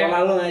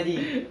 Malu ngaji.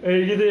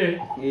 Gitu ya.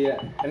 Iya.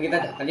 Kan kita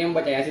tadinya mau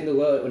baca Yasin tuh,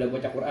 gua udah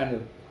baca Quran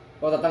tuh.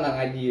 Oh, ternyata nggak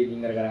ngaji anjing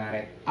gara-gara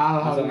ngaret.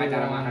 Langsung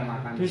acara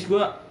makan-makan. Terus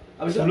gua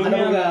Abis itu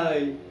ada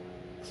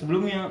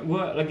sebelumnya pegawai.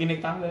 gua lagi naik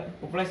tangga,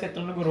 kepleset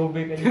terus gua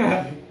robek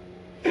aja.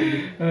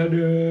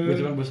 Aduh. Gua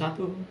cuma bos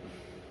satu.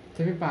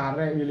 Tapi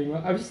parah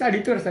bilingual. Abis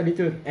study tour.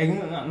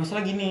 Enggak,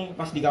 masalah gini,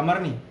 pas di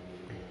kamar nih.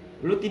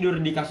 Lu tidur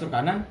di kasur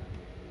kanan,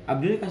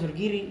 Abdul di kasur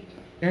kiri.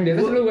 Yang di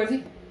atas Gua- lu gak sih?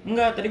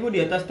 Enggak, tadi gua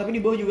di atas, tapi di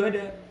bawah juga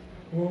ada.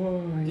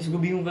 Oh. Terus gue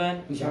bingung kan,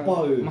 Ini siapa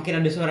ya? makin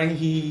ada suara yang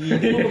hihi,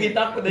 itu gue makin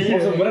takut aja.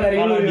 Oh, sebenarnya dari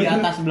Kalau lu di ya?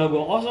 atas sebelah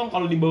gua kosong,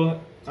 kalau di bawah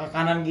ke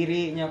kanan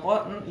kirinya kok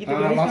itu Ah,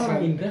 garis mas.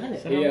 sama Indra kan ya.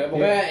 Iya,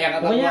 pokoknya yang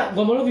kata Pokoknya gua.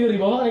 gua mau lu tidur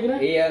di bawah kali kira.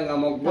 Iya, nggak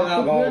mau gua Takut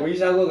nggak mau gua.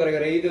 bisa gua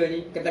gara-gara itu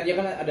anjing. Kan tadinya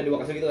kan ada dua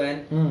kasur gitu kan.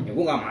 Ya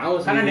gua nggak mau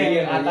Kan ada sendirian,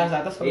 yang anjing.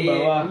 atas ke Iya.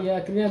 bawah. Iya,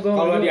 akhirnya gua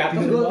Kalau di atas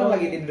tidur gua kan bawah.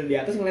 lagi tidur di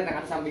atas ngeliat yang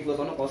atas samping gua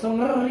sono kosong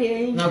ngeri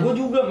anjing. Nah gue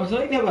juga,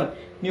 masalahnya apa?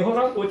 Nih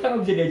orang bocah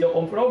nggak bisa diajak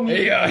kompromi.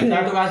 Iya.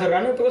 Satu kasur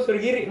kanan, terus kasur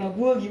kiri. Nah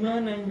gue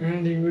gimana?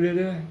 Anjing udah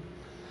dah.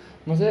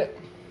 Maksudnya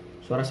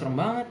Suara serem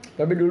banget.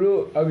 tapi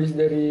dulu abis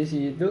dari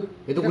situ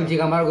Itu kunci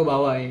kamar gua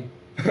bawa ya.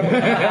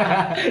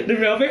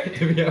 demi apa?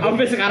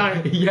 Sampai sekarang.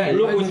 Iya,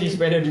 Lu kunci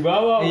sepeda di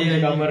bawah, kunci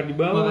kamar di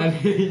bawah.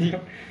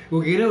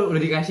 Gua kira udah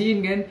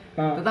dikasihin kan.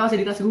 Ah. Ternyata masih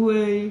di tas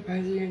gue.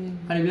 Anjing.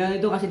 Kan dia bilang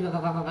itu kasih ke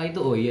kakak-kakak itu.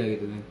 Oh iya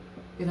gitu kan.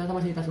 Ternyata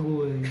masih di tas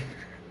gue.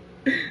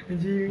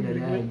 Anjing.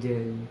 Ada aja.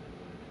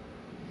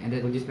 Ada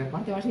kunci spare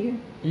part ya masih kan?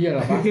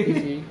 Iyalah pasti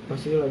sih.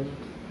 Pasti lagi.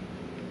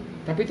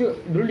 Tapi itu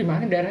dulu di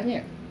mana daerahnya?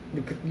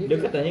 Deket gitu.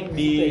 Deket aja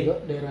di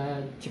daerah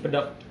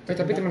Cipedak.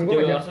 Tapi temen gue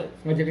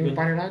ngajakin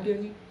depannya lagi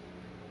anjing.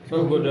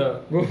 Oh, gue udah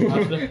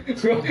males dah.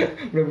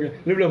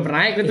 Lu belum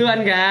pernah ikutan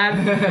kan?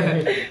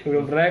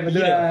 Belum pernah Iya.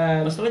 ikutan.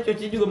 Masalah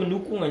cuaca juga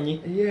mendukung anjing.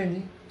 Iya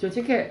nih. Cuaca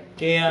kayak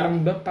Kayak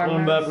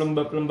panas.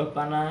 lembab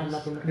panas.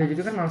 Udah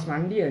gitu kan malas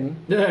mandi ya nih.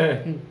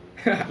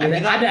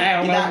 Ada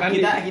yang malas mandi.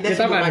 kita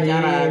sibuk mandi.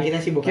 acara,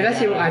 kita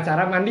sibuk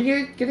acara mandi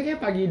kita kayak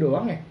pagi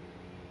doang ya.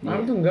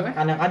 Malam tuh enggak kan?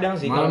 Kadang-kadang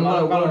sih Malam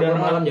kalau udah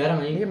malam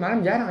jarang aja. Iya malam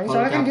jarang. Kalau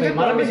Soalnya kan kita capek,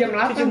 pulang malam jam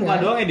 8 cuci muka kan?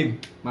 doang ya, Dim.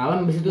 Malam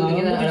abis itu Malam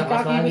kita cuci ada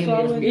kelas kaki lagi selalu.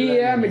 jam 9.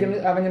 Iya,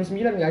 jam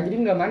 9 enggak. Jadi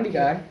enggak mandi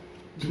kan.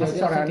 Masih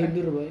sorean.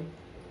 tidur, boy.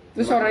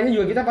 Terus sorenya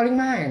juga kita paling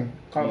main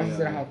kalau pas Iya.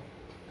 istirahat.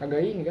 Kagak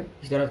ini kan.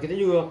 Istirahat kita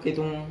juga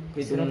hitung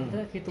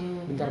Hitung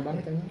Bentar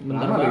banget kan.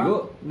 bentar Lama, bego. Bego.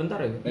 Bentar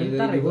ya.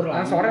 Bentar ya, libur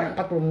Nah, sore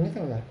 40 menit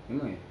enggak?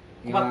 Emang ya?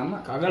 Yang Empat, lama.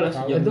 kagak lah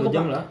sejam itu 2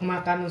 jam lah.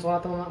 makan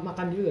sholat sama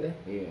makan juga deh.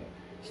 Iya.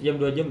 Sejam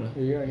 2 jam lah.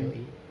 Iya,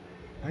 iya.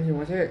 Anjir,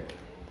 maksudnya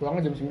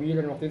pulangnya jam 9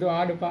 waktu itu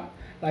ada Pak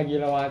lagi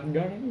lewat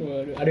gang,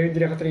 waduh, ada yang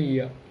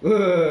teriak-teriak.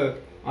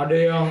 Ada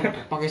yang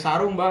pakai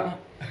sarung, Mbak.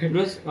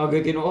 Terus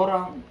ngagetin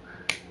orang.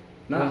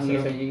 Nah, Langsung.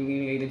 anjing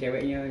ini itu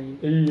ceweknya anjing.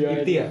 Iya.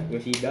 Itu ya? Gue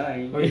sida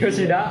anjing. Oh iya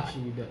sih dah.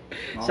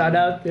 Shout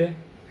out ya.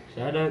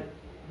 Saya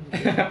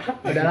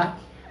Udahlah.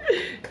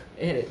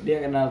 dia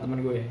kenal temen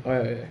gue ya. Oh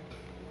iya.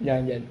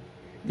 Jangan.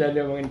 Jangan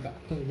diomongin Pak.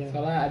 Jangan.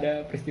 Soalnya ada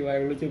peristiwa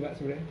yang lucu Pak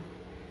sebenarnya.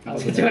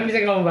 Cuman bisa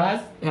nggak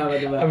bahas. Apa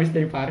tuh, Pak? Habis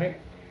dari Pare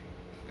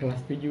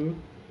kelas 7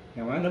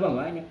 Yang mana Bang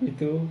banyak.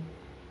 itu.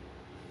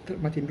 Tuh,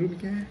 matiin dulu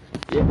mic-nya.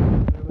 Iya.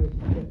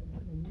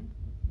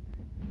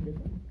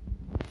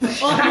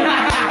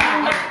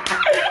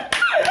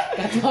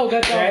 Kacau.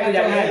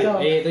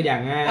 Itu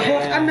jangan.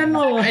 Akhlak Anda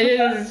nol.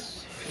 Akhlak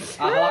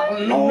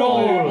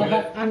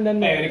Akhlak Anda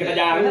nol. Ini kita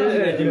jangan.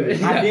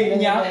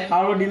 Adiknya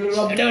kalau di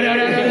Udah.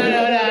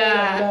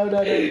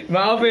 Udah.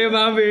 Maaf ya.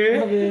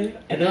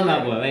 Itu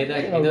nggak boleh.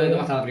 Itu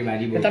masalah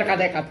pribadi Bu. Ntar cut.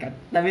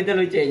 tapi itu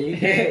lucu aja.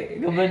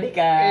 Gak boleh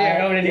nikah. Iya,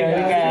 nggak boleh nikah.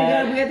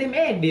 Tinggal punya tim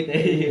edit.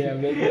 Iya,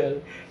 betul.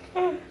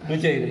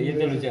 Lucu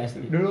itu lucu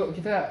asli. Dulu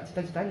kita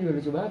cita-citaan juga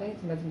lucu banget ya,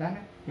 cinta-cintaan.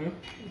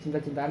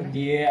 Cinta-cintaan.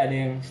 Dia ada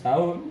yang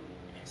setahun.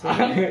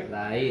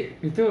 Lain.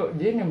 Itu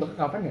dia nembak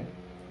kapan ya?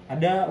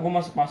 Ada, gue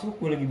masuk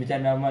gue lagi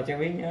bercanda sama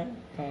ceweknya.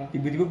 Ah.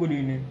 Tiba-tiba gue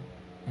diinin.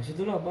 Maksud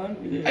lu apaan?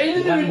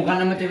 Bukan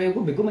sama cewek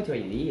gue, bego sama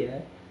ceweknya dia.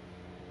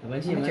 Apaan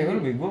sih? Sama cewek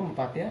lu bego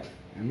 4 ya?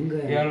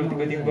 Enggak. Ya lu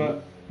tiba-tiba,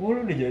 oh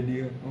lu udah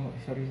jadian. Oh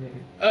sorry.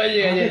 Oh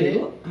iya.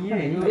 Iya,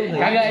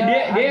 Kagak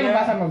dia yang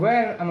pas sama gue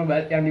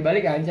yang di Bali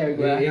kan cewek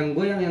gue. Yang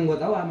gue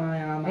tahu sama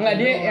yang sama. Enggak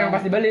dia yang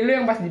pas di Bali, lu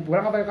yang pas di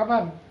pulang apa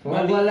kapan?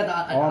 Soalnya gue liat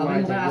abang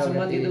macam muka asem gua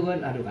banget berarti. itu kan.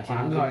 Aduh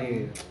kasihan Kagak.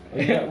 gue.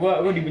 Iya,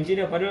 gue dibenci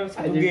dia padahal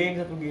satu Anjing. geng.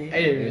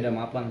 Iya. Ya udah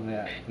maaf Bang,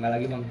 enggak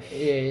lagi Bang.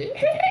 Iya.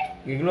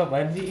 Geng lu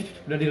apaan sih?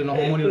 Udah di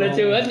homo di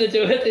Lucu banget itu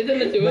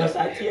lucu banget. Bahas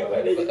aci apa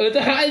nih? Itu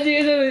aja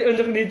itu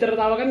untuk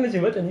ditertawakan lucu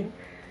banget anjing.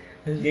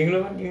 Geng lu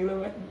kan?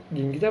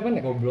 Geng kita apa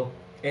nih? Goblok.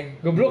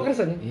 Goblokers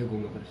anjing. Iya gue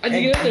belum.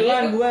 Anjing itu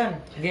buan.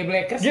 Gay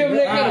Blackers. Gay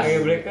Blackers. Gay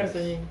Blackers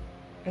anjing.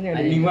 Anjing.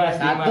 Dimas.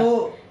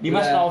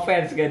 Dimas Udah. no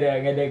offense gak ada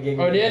geng.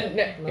 Oh dia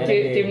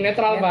tim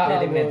netral Pak. Dia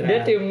tim netral. Dia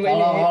tim ini.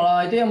 Kalau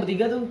itu yang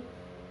bertiga tuh.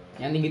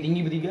 Yang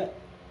tinggi-tinggi bertiga.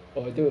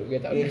 Oh itu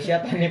gak tau.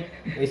 Irsyad Hanif.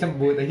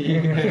 Sebut aja.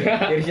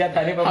 Irsyad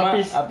Hanif apa?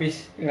 Apis.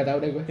 Gak tau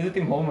deh gue. Itu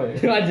tim homo ya?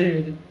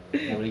 Anjing.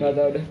 Gak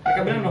tau deh.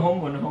 Mereka bilang no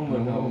homo.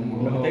 Katanya no homo.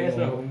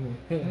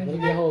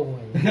 Anjing dia homo.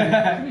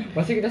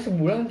 Masih kita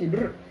sebulan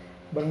tidur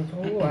bareng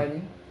cowok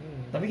anjing.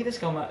 Tapi kita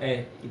suka sama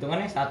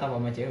hitungannya startup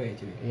sama cewek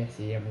cuy. Iya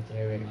sih sama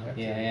cewek.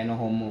 Ya no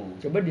homo.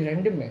 Coba di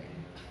random ya.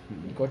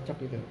 Dikocok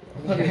gitu.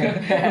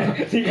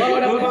 Kalau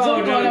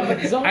dapet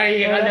zong.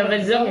 Iya kalau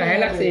dapet zong gak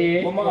enak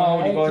sih. Gua mau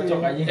dikocok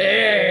aja.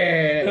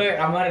 Lu Eh.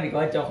 kamarnya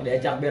dikocok,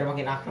 diajak biar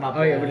makin akrab.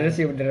 Oh iya bener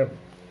sih bener.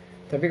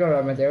 Tapi kalau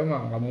sama cewek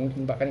mah nggak mungkin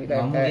Pak kan kita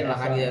Nggak mungkin lah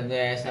kan kita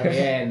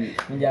BSN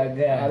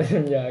menjaga. harus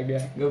menjaga.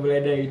 Gak boleh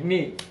ada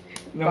ini.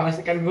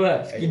 Namakan gua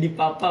skidi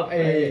papap.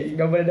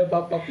 Nggak boleh ada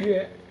papap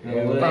juga.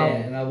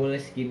 Nggak boleh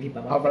skinny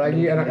papa.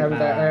 Apalagi anak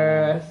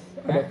MTS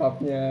ada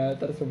papnya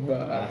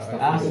tersebar.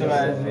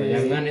 Astagfirullahaladzim.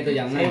 Jangan itu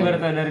jangan. Saya baru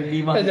tahu dari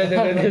Dimas.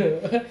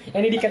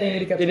 Ini dikat. Ini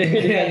dikat.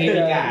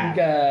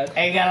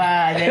 Enggak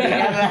lah,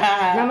 jadikan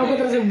lah. Nama gue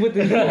tersebut.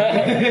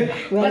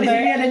 Kan di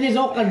sini adanya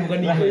Zokan bukan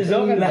di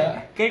Zokan, lah. Pak.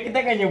 Kayak kita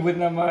kan nyebut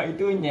nama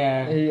itunya.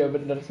 Iya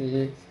bener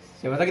sih.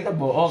 Siapa tahu kita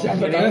bohong.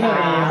 Siapa Kita tahu.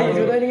 tahu.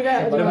 Sudah ini kita.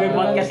 Lebih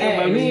podcast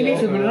ini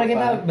sebenarnya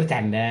kita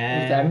bercanda.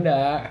 Bercanda.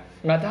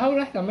 Nggak tahu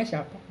lah namanya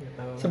siapa.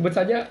 Sebut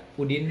saja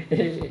Udin.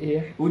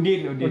 iya.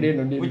 Udin. Udin.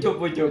 Ucup.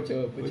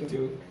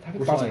 Tapi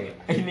Kusoy.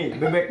 Ini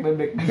bebek.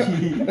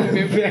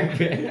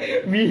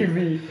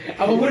 Bibi.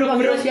 Apa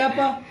bro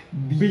siapa?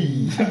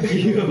 Bi.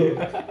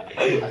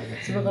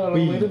 Sumpah kalau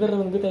ngomong itu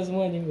temen kita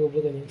semua anjing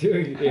goblok anjing.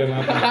 Ya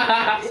maaf.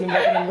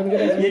 Sumpah temen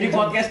kita semua. Jadi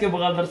podcast gak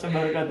bakal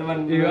tersebar ke teman.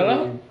 Iya lah.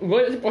 Gue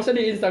postnya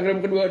di Instagram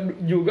kedua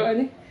juga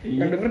anjing.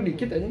 Yang denger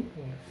dikit anjing.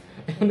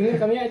 Yang denger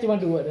kami cuma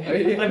 2 dah.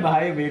 Itu kan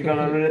bahaya Be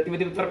kalau lu udah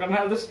tiba-tiba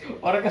terkenal terus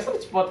orang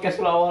ke-search podcast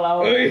lu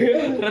awal-awal.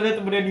 Ternyata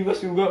temennya Dimas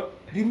juga.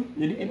 Dim,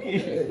 jadi ini.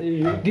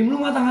 Dim lu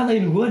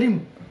ngata-ngatain gua Dim.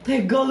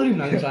 Tega lu Dim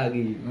nangis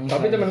lagi.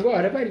 Tapi teman gue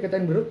ada Pak yang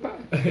dikatain beruk Pak.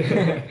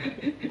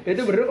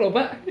 Itu beruk loh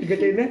Pak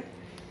dikatainnya.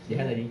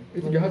 Jahat tadi.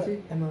 Itu jahat sih.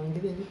 Emang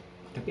gitu anjing.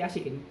 Tapi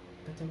asik ini.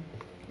 Kacau.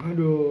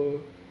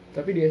 Aduh.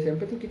 Tapi di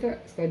SMP tuh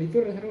kita study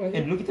tour seru aja.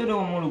 Dulu kita udah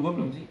ngomong lu gua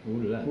belum sih?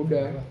 Udah.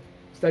 Udah.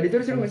 Study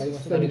tour seru nggak sih?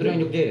 Tadi itu yang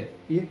Jogja ya?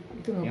 Iya,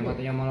 itu Yang ngapain?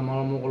 katanya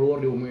malam-malam mau keluar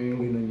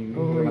diomelin anjing.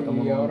 Oh Kata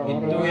mau iya nonton.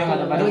 orang-orang. Itu yang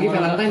kata-kata Ada lagi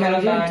Valentine kan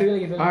lagi. Cuy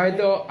gitu. Ah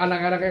itu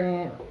anak-anak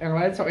yang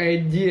lain sok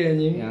edgy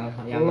anjing.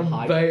 Yang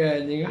lebay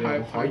anjing, Yang high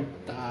hype. five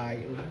tai.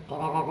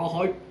 Kakak-kakak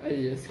hype.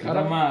 Iya, Sekarang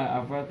sekarang mah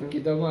apa tuh?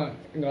 kita mah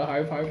enggak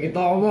high five. Kita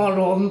mau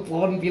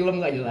nonton film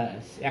nggak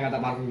jelas. Yang kata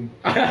parfum.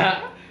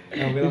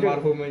 Yang film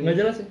parfum aja. Enggak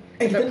jelas ya.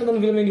 Kita nonton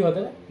film yang di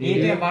hotel ya?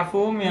 Itu yang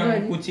parfum yang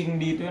Nah, kucing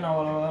di itu yang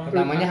awal-awal.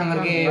 Pertamanya Hunger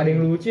Games. Ada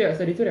yang lucu ya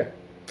study tour ya?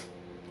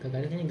 Kagak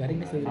ada kayaknya garing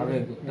deh sih. Ada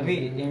itu. Tapi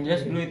yang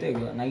jelas dulu itu ya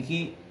gua.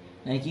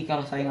 Nike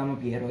kalau saing sama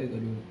Piero itu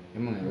dulu.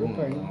 Emang ya, Lupa gua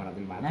nggak ini.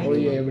 ngeratin parfum. Nah, Oh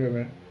itu. iya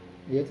benar-benar.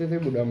 Iya itu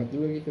bodo amat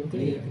juga gitu.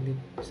 Iya.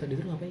 Study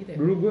tour ngapain kita ya?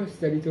 Dulu gua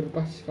study tour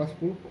pas kelas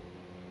 10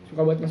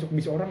 suka banget masuk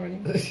bis orang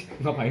anjing.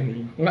 Ngapain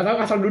nih? Nggak tahu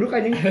asal duduk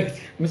anjing.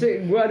 Mesti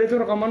gua ada tuh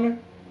rekamannya.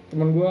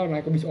 Temen gua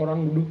naik ke bis orang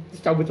duduk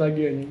terus cabut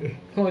lagi anjing.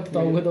 Oh itu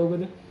tahu gue tuh.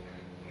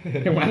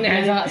 Yang mana Yang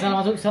anjing? salah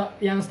masuk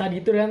yang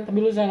study tour kan, tapi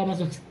lu salah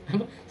masuk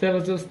apa? Salah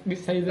masuk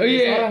study tour Oh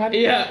iya, orang kan.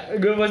 iya,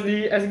 gua pas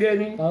di SG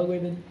anjing. Tahu gue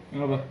itu.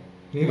 Kenapa?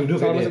 Duduk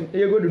Sama aja.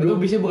 iya gue duduk. Lu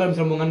bisa bukan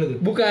serombongan lu tuh.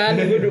 Bukan,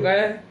 gue duduk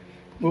aja.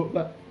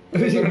 Pak.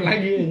 Terus turun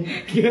lagi anjing.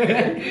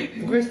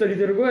 Pokoknya study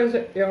tour gue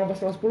yang pas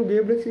kelas 10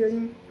 geblek sih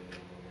anjing.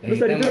 Terus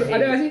study tour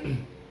ada gak sih?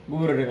 Gue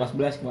baru dari kelas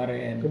 11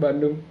 kemarin. Ke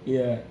Bandung.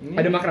 Iya.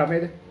 Ada makrabnya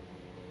itu.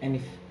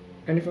 Enif.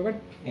 Enif apa?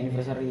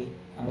 Anniversary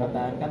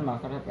angkatan kan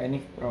makrab apa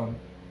Enif prom.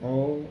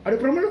 Oh, ada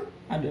prom lu?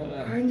 Ada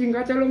lah. Anjing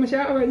kacau lu sama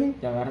siapa anjing?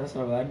 Jakarta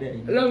selalu ada.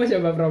 Ini. Lu sama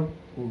siapa prom?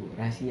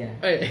 Rahasia.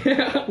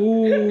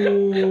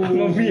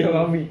 Mami ya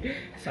mami.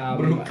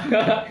 Sama.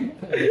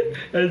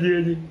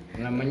 Anjing.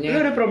 Namanya. Lu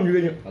ada prom juga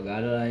nyok? Kagak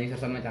ada lah, ini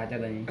sama cacat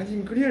aja. Anjing,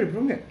 dia ada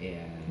prom ya?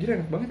 Iya. Dia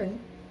enak banget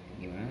anjing.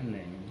 Gimana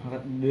ya?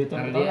 Angkat dari tahun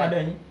Karena pertama dia- ada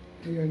nih.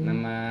 Iya anjing.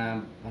 Nama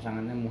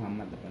pasangannya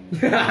Muhammad depan.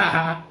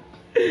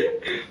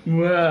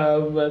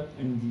 Muhammad.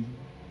 Anjing.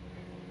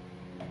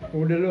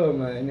 Udah lu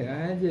sama ini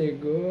aja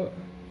ego.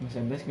 Mas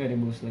Abes gak ada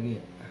yang bagus lagi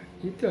ya?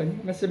 Itu anjing.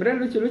 Mas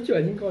sebenarnya lucu-lucu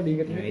anjing kalau Ya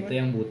diinget-inget. itu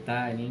yang buta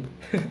ini.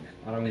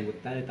 Orang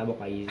buta ditabok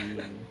kayu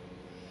sih.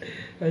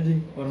 Anjing.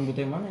 Orang buta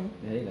yang mana nih?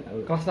 Jadi enggak tahu.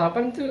 Kelas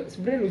 8 tuh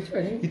sebenarnya lucu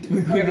anjing. Itu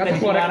yang kata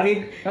orang.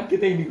 Hah?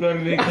 Kita yang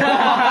dikeluarin dari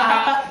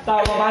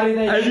tahu kemarin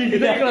aja. Anjing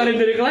kita keluarin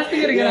dari kelas tuh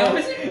gara-gara apa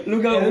sih? Lu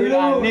gangguin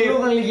Anip. Lu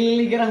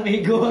keliling kira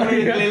bego.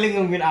 Keliling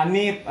gangguin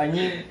Anip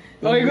anjing.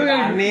 Oh, gue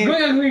Anip.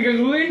 gangguin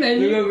Lu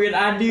anjing. gangguin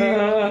Adil.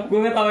 Gue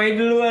ngetawain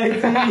dulu anjing.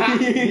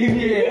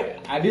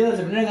 Adil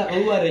sebenarnya enggak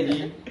keluar aja.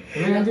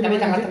 Anjing, Tapi anjing.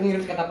 cakap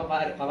ngirim kata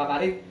Papa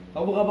Karit,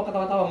 kamu buka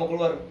ketawa-tawa mau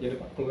keluar. Jadi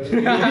Pak keluar.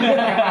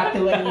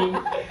 Satu anjing.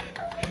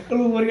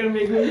 Keluar kan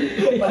bego.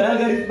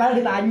 Padahal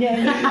ditanya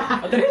anjing.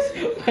 Terus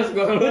pas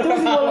gua keluar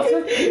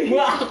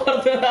gua akor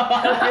tuh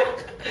awalnya.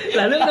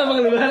 Lalu kenapa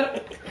keluar?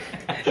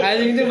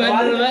 Anjing itu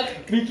bandel banget.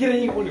 Mikir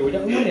anjing, oh dia udah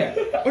keluar ya.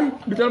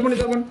 Ditelepon.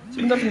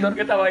 Sebentar.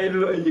 Ketawain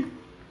dulu anjing.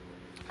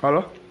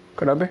 Halo,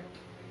 kenapa?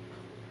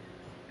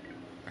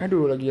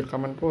 Aduh, lagi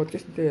rekaman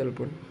podcast di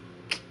telepon.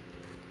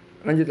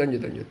 Lanjut.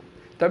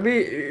 Tapi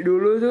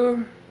dulu tuh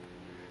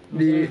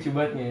di lucu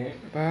banget nih.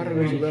 parah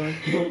lucu banget.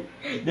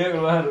 Dia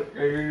keluar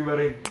kayak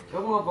gibarin.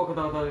 Kamu ngapa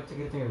ketawa-tawa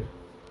cengir-cengir?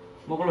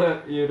 Mau keluar?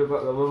 Iya udah Pak,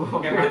 enggak apa-apa.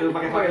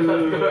 Pakai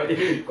sepatu.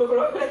 Kok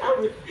keluar kayak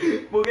tamu?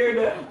 Mungkin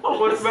udah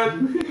awkward banget.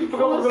 Kok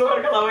mau keluar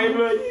ketawain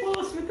lu aja.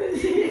 Polos banget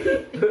sih.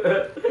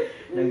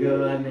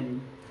 Jagoan anjing.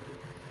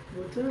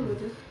 Betul.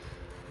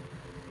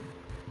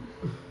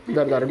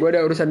 Bentar, gue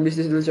ada urusan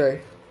bisnis dulu coy.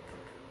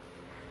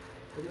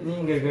 Ini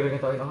gara-gara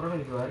ketawain orang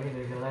dikeluarin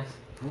dari kelas.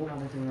 Kamu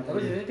ngapain sih Tapi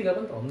sebenarnya 3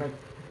 tahun prom naik.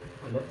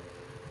 Ada.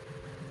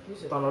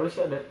 Tahun lalu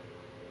sih ada.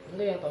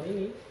 Enggak yang tahun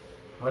ini.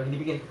 Lagi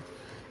dibikin.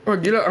 Oh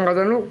gila,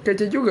 angkatan lu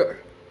kece juga.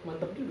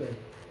 Mantap juga ya.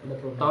 Ada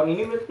prom. Tahun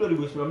ini berarti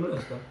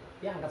 2019 kan?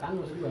 Ya angkatan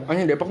lu juga.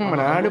 Anjing Depok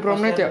mana ada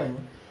prom night ya?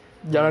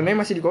 Jalannya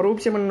masih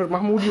dikorupsi menurut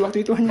Mahmudi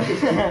waktu itu anjing.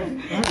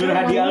 Udah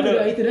hadi Aldo.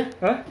 Udah itu dah.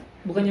 Hah?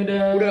 Bukannya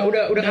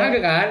Udah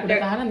kagak kan? Udah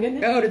tahanan kan ya?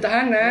 Ya udah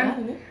tahanan.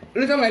 Tahanan, ya?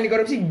 Lu tau gak yang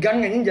dikorupsi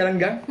gang anjing, jalan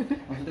gang.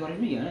 Maksudnya kemarin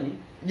gimana nih?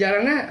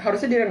 Jalannya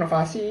harusnya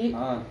direnovasi.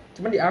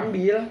 Cuma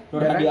diambil. Nur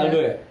Hadi daerahnya. Aldo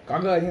ya?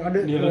 Kagak anjing ada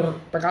Dia Nur lu.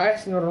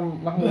 PKS, Nur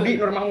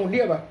Mahmudi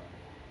apa?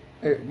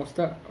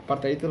 Maksudnya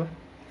partai itulah.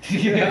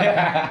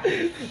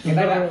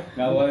 Kita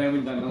enggak boleh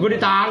minta. Gue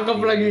ditangkap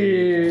lagi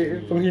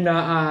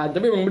penghinaan,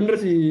 tapi emang bener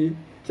sih.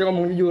 Saya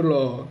ngomong jujur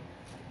loh.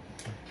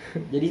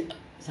 Jadi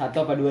 1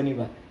 apa 2 nih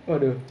Pak?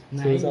 Waduh,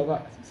 Nah, susah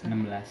pak,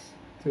 16.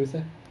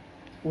 susah.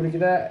 Udah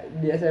kita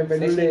di SMP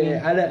dulu deh,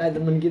 ada kan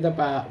temen kita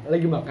pak,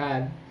 lagi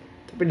makan,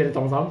 tapi dari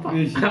tong sampah.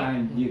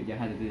 Anjir,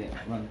 jahat itu ya,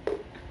 Bang.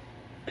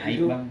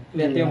 Aib, Bang.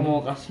 Lihat yang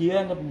mau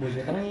kasihan tapi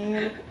bosnya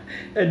tengil.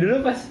 Dulu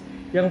pas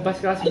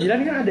kelas 9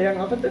 kan ada yang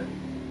apa tuh?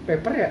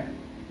 Paper ya?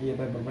 Iya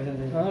paper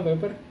presentasi.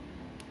 Paper.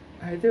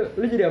 Itu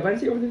lu jadi apaan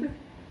sih waktu itu?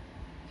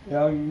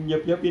 Yang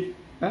nyiap-nyiapin.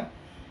 Hah?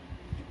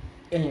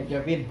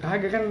 Nyiap-nyiapin.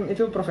 Kagak kan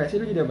itu profesi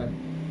lu jadi apaan?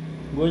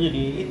 Gue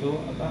jadi itu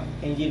apa?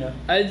 Engineer.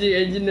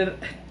 Engineer.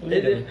 Lu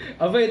jadi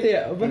Apa itu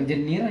ya? Apa?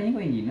 Engineer aja kok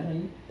engineer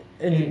aja.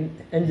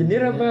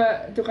 Engineer apa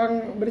tukang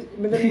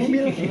benerin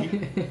mobil?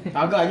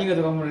 Kagak anjing gak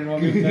tukang benerin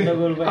mobil. Enggak tahu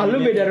gue lupa. Ah, lu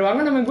beda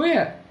ruangan sama gue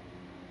ya?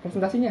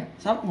 Presentasinya?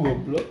 Siapa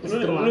goblok?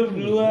 Lu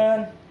duluan.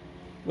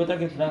 Gue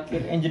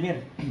terakhir engineer.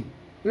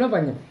 Lu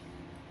apanya?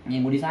 Yang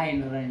mau desain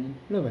orang ini.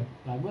 Lu apa?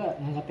 Lah gua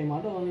ngangkat tema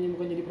doang ini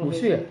bukan jadi Musuh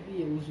profesor. ya?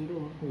 Iya, musuh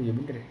doang. Oh iya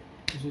bener ya.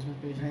 Musuh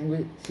spesial. Nah, gue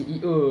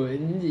CEO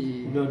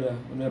anjing. Udah.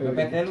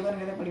 PPT lu kan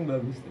katanya paling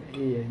bagus tuh.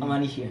 Iya. Sama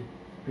Anisya.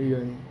 Iya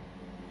nih.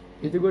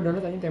 Itu gue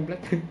download aja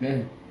template.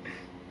 Eh,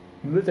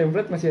 Dulu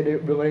template masih ada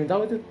belum ada yang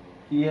tahu tuh.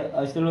 Iya,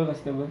 abis itu lu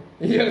kasih tau gue.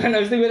 Iya kan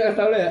habis itu gue kasih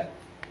tahu lo ya.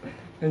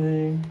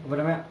 Anjing. Apa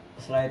namanya?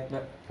 Slide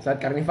Pak. Saat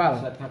karnival.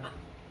 Slide card.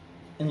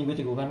 Anjing gue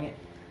cegukan kayak.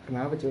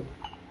 Kenapa cuy?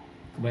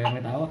 Kebayang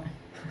ketawa.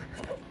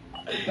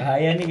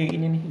 Bahaya nih kayak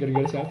gini nih.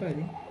 Gara-gara siapa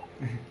anjing?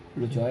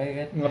 Lucu aja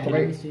kan. Nggak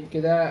pokoknya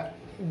kita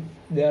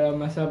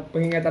dalam masa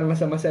pengingatan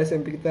masa-masa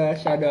SMP kita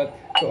shout out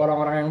ke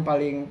orang-orang yang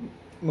paling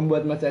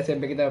membuat masa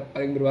SMP kita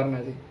paling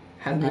berwarna sih.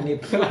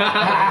 Hanif.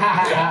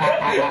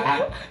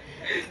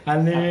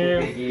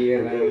 Hanif,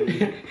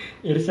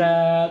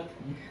 Irsat,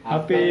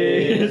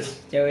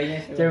 Hafiz. Ceweknya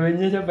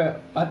Ceweknya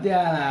siapa? Fatia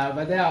lah,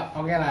 Fatia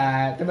oke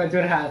lah, coba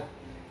curhat.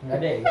 Enggak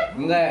ada ya?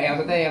 Enggak, yang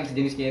maksudnya yang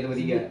sejenis kayak itu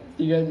bertiga.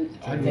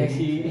 3 Oh,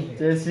 Chelsea.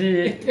 Chelsea.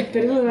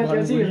 Tadi lu nggak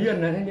Chelsea ya? Bulian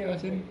nanya dia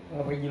Chelsea.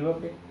 Enggak pergi jilbab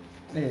ya.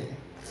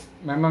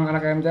 Memang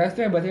anak MTS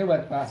tuh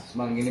hebat-hebat, Pak.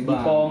 Bang gini bang,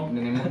 Dipong.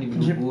 dan emang di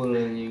bedugul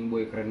anjing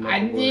boy keren banget. Boy.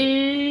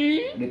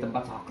 Anjing. Di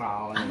tempat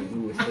sakral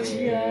anjing.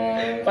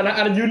 Panak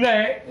Arjuna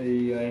ya.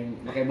 Iya,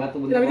 pakai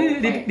batu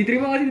Tapi itu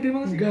diterima nggak sih? Diterima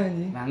nggak sih? Enggak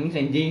anjing. nangis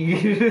anjing.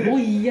 Oh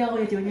iya,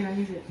 kalau ceweknya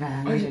nangis ya.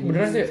 Nangis. Oh,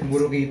 beneran sih?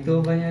 Seburuk itu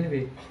apanya nih, Be?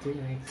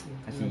 Ceweknya nangis.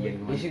 Kasihan Ya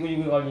banget. sih gue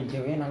juga kalau jadi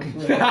ceweknya nangis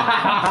gue.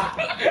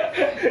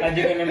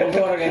 Anjing yang nembak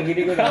gue orang kayak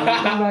gini gue nangis.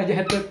 Tambah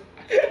jatuh.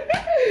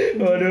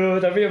 Waduh,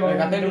 tapi emang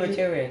Katanya dua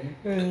cewek.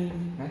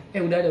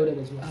 Udah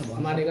semua.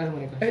 Sama Adeka.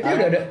 Dia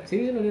udah ada.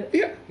 Sini udah.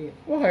 Iya.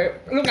 Wah,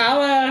 lu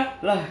kalah.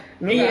 Lah,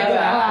 Lu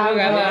kalah.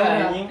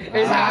 anjing.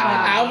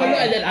 Apa lu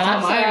aja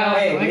alasan?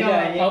 Beda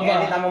anjing. Apa?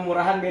 Ini sama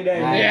murahan beda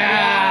ya. Iya.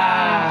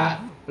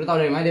 Lu tau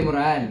dari mana dia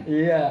murahan?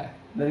 Iya.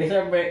 Dari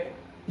SMP.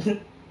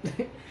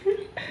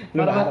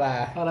 Lu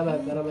parah. Parah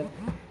banget.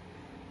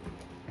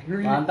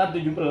 Mantap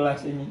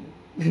 17 ini.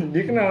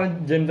 Dia kenal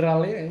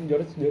jenderalnya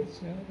George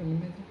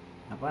namanya itu.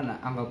 Apa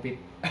nak? Anggapit.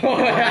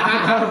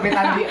 Anggapit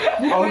anti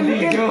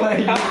hijau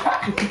lagi.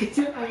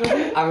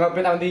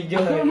 Anggapit anti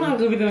hijau lagi. Emang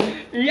tuh gitu.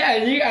 Iya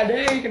anjing ada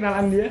yang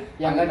kenalan dia.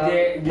 Yang kan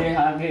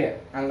JHG ya?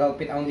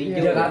 Anggapit anti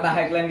hijau. Jakarta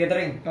Highland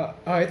Catering.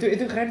 Oh,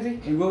 itu keren sih.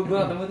 Gue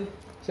ketemu tuh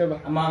Siapa?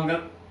 sama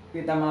Anggap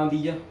kita mau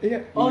Tijo. Iya.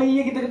 Oh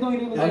iya, kita ketemu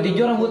ini. Anti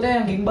hijau rambutnya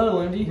yang gimbal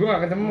bukan sih? Gua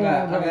gak ketemu.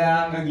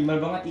 Enggak gimbal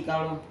banget Ikal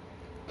lo.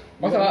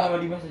 Oh salah.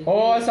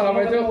 Oh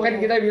selama itu kan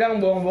kita bilang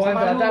bohong-bohongan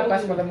Sama ternyata lu.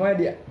 pas ketemunya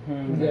dia.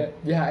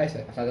 JHS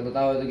ya. Asal kita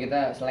tahu itu kita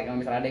selek sama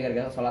Mr. Ade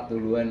gara-gara sholat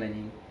duluan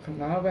anjing.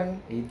 Kenapa bang?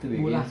 Itu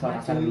bikin Murah sholat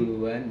banget, asar cuy.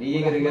 duluan. Iya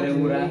Murah gara-gara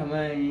banget, murah cuy. sama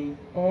anjing.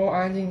 Oh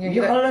anjing yang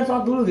Iya kita kalau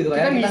sholat dulu gitu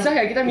kita misah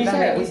ya, kita misah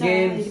ya? ikut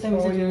games. Kita bisa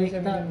Oh, iya, juga bisa,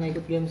 kita bisa. nggak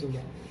ikut games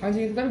juga.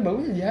 anjing itu tapi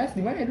bagus JHS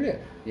di mana ya dulu ya?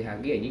 Di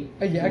HG anjing.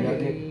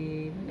 JHS.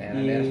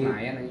 Daerah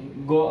Senayan anjing.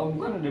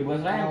 Bukan udah bukan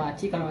saya.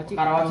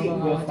 Karawaci,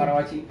 gue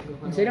Karawaci.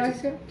 Masih ada nggak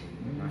sih kan?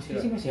 Masih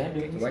Sih masih ada.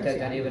 Coba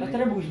cari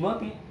Acaranya bagus banget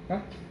nih.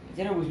 Hah?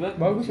 Acaranya bagus banget.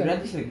 Bagus ya?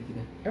 Gratis lagi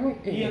kita. Emang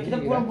Iya, kita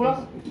pulang-pulang,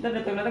 kita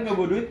datang-datang nggak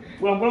bawa duit,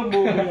 pulang-pulang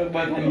bawa banyak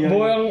banget hadiah.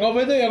 bawa yang apa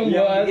itu yang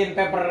Yang buat bikin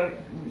paper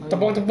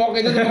tepok-tepok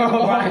itu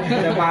tepok.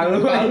 Ada palu.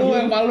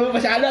 Yang palu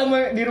masih ada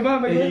di rumah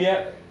sama gue. Iya,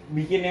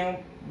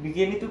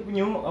 bikin itu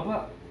punya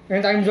apa?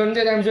 Yang time zone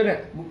ya?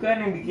 Bukan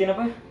yang bikin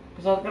apa?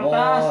 Pesawat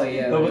kertas. Oh,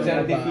 iya, Dapat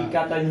bener.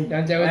 sertifikat aja.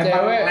 Yang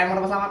cewek-cewek lempar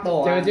pesawat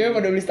tuh. cewek-cewek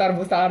pada beli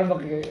Starbucks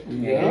kayak.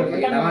 Iya, kita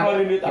kan mah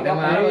ngeluarin duit kita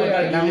apa-apa. mah Iya,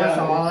 kita iya. mah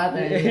sholat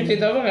anjing.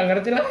 Kita mah nggak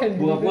ngerti lah.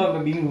 Gua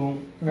sampai bingung.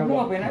 Nggak Kamu apa.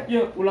 ngapain aja?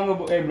 Pulang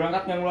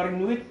berangkat nggak ngeluarin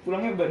duit,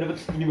 pulangnya dapat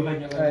segini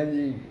banyak.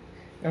 Anjing.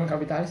 Yang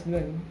kapitalis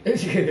bilang.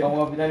 Kamu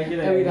kapitalis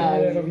kita.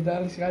 Kapitalis. Ya?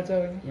 Kapitalis kacau.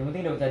 Yang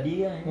penting dapat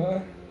hadiah.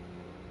 Wah.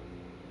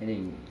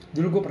 Anjing.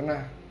 Dulu gue pernah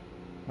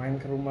main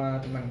ke rumah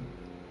teman.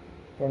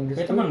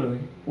 Kayak teman lu.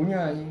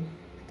 Punya anjing.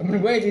 Temen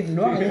gue itu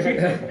doang.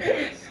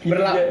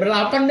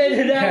 Berlapan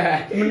deh dah.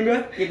 Temen gue.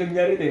 Hitung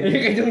jari tuh. Iya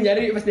kayak itu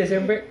menjadi pas di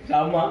SMP.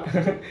 Sama.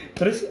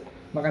 Terus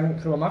makan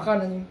ke rumah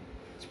makan anjing.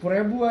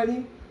 10.000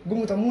 anjing. Gue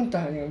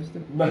muntah-muntah anjing habis itu.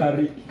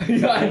 Bahari.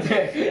 Iya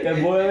anjing. Gak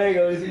boleh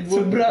kalau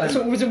disebut.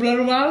 Sebelah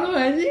rumah lu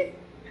anjing.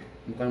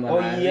 Bukan Oh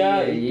bahari, iya,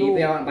 itu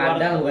yang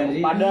Padang bukan sih?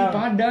 Padang. Ih,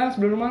 Padang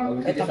sebelah rumah lu.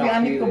 Tapi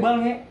Anip kebal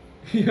nge.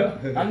 Iya.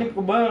 Anip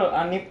kebal,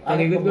 Anip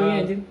Ikut gue kebal.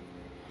 anjing.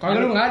 Kalau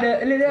lu enggak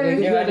ada, ini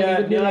dia.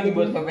 Dia lagi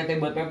buat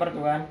PPT buat paper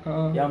tuh kan.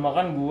 Heeh. Yang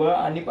makan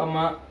gua, Anip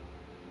sama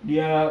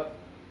dia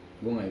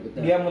Gua enggak ikut.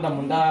 dia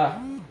muntah-muntah.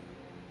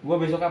 Gua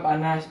besoknya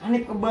panas.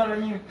 Anip kebal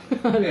anjing.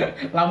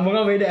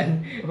 Lambungnya beda.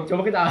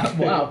 Coba kita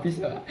bawa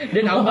habis.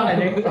 Dia nambah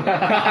anjing.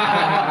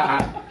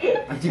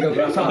 Anjing gak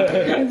berasa.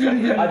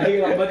 Anjing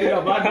lambat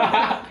tidak pada.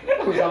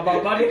 Sampah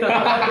pada.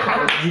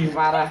 Anjing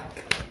parah.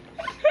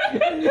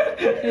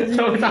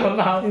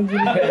 Sama-sama.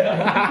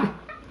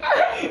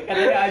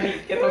 Katanya anjing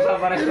kita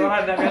sama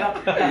restoran dan enak.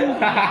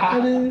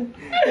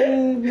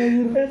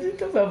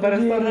 Itu sampai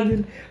restoran.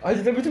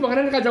 Anjing tapi itu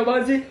makanan kacau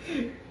banget sih.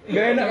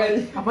 Gak enak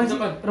anjing. Apa sih?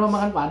 Rumah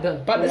makan Padang.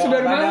 Padahal sudah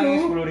rumah lu.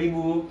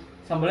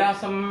 10.000. Sambalnya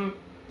asem.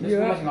 Terus Iya.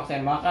 gua masih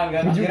maksain makan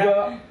kan. Gua Akhirnya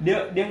juga.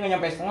 dia nggak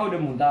nyampe setengah udah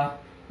muntah.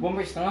 Gua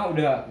sampai setengah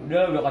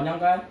udah kenyang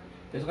kan.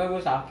 Besoknya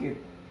gua sakit.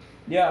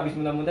 Dia abis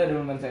muntah-muntah udah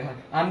lumayan sehat.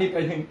 Anip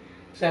anjing.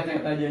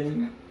 Sehat-sehat aja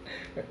anjing.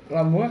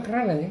 Lambungnya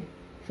keren anjing.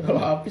 Kalau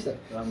habis ya.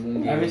 Lambung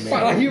Habis.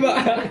 Pak lagi, Pak.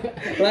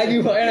 Lagi,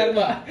 Pak, enak,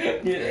 Pak.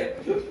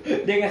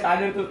 Dia nggak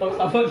sadar tuh tong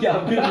sampah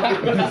diambil.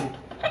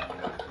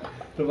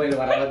 Lupa itu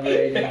parah banget gue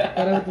anjing.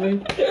 Parah tuh.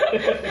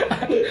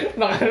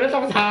 Makanannya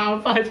tong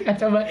sampah sih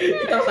kacau banget.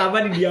 Tong sampah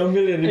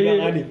diambil dari Iya.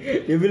 belakang nih.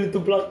 Diambil itu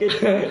plaket.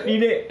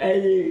 Ini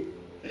anjing.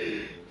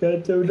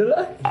 Kacau udah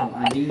lah.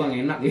 Anjing bang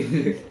enak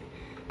gitu.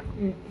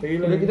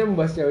 Udah kita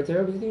membahas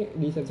cewek-cewek abis ini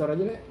disensor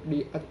aja lah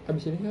di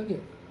abis ini lagi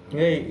ya.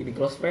 Hey, di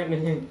close friend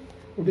nih.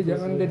 Udah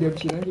jangan udah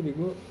dihabisin aja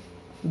bego.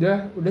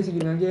 Udah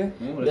segini aja ya.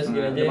 Udah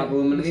segini aja.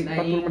 40 menit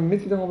anjing. 40 menit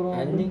kita ngobrol.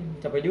 Anjing,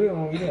 capek juga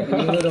ngomong gini ya.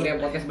 Ini udah kayak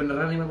podcast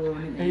beneran 50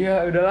 menit. Iya,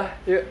 udahlah.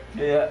 Yuk.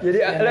 Iya. Jadi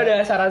lu ada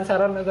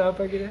saran-saran atau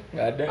apa gitu?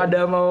 Enggak ada. Ada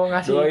mau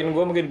ngasih Doain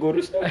gua makin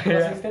kurus.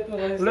 Iya.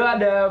 Lu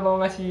ada mau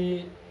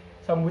ngasih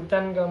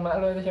sambutan ke mak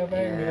lo atau siapa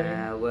yang dengerin?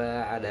 Ya, gue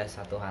ada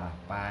satu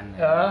harapan.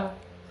 Ya.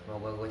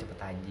 Semoga gue cepet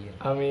tajir.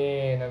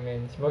 Amin,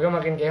 amin. Semoga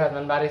makin kayak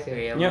Hotman Paris ya.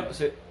 Iya. Nyok,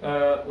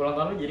 ulang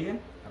tahun lu jadi kan?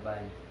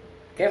 Apaan?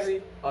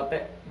 KFC. OT.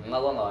 Enggak,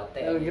 gue nggak ote.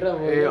 Lu kira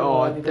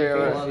mau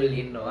Gue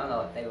beliin doang,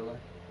 nggak ote gue.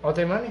 OT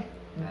mana?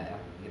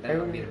 Nah, kita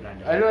bir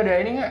brother. Lu ada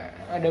ini nggak?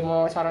 Ada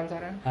mau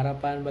saran-saran?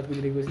 Harapan buat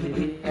diri gue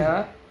sendiri.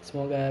 Ya.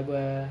 Semoga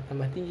gue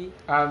tambah tinggi.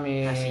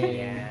 Amin.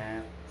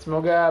 Siap.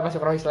 Semoga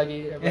masuk rohis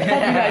lagi.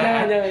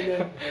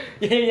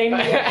 jangan.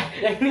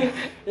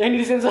 Yang ini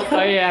disensor.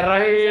 Oh iya,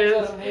 rohis.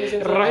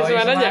 Rohis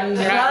mana aja?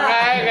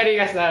 Enggak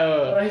dikasih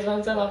tahu. Rohis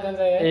Mansa maafkan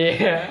saya.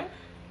 Iya.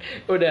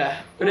 Udah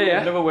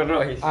ya. Udah bukan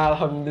Rohis.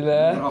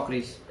 Alhamdulillah.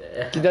 Rokris.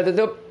 Kita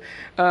tutup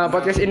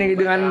podcast ini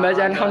dengan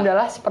bacaan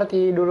hamdalah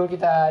seperti dulu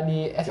kita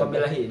di SMP.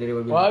 Wabillahi dari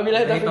wabillahi.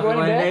 Wabillahi taufiq wal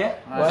Dari hidayah.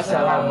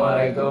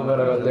 Wassalamualaikum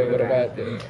warahmatullahi wabarakatuh.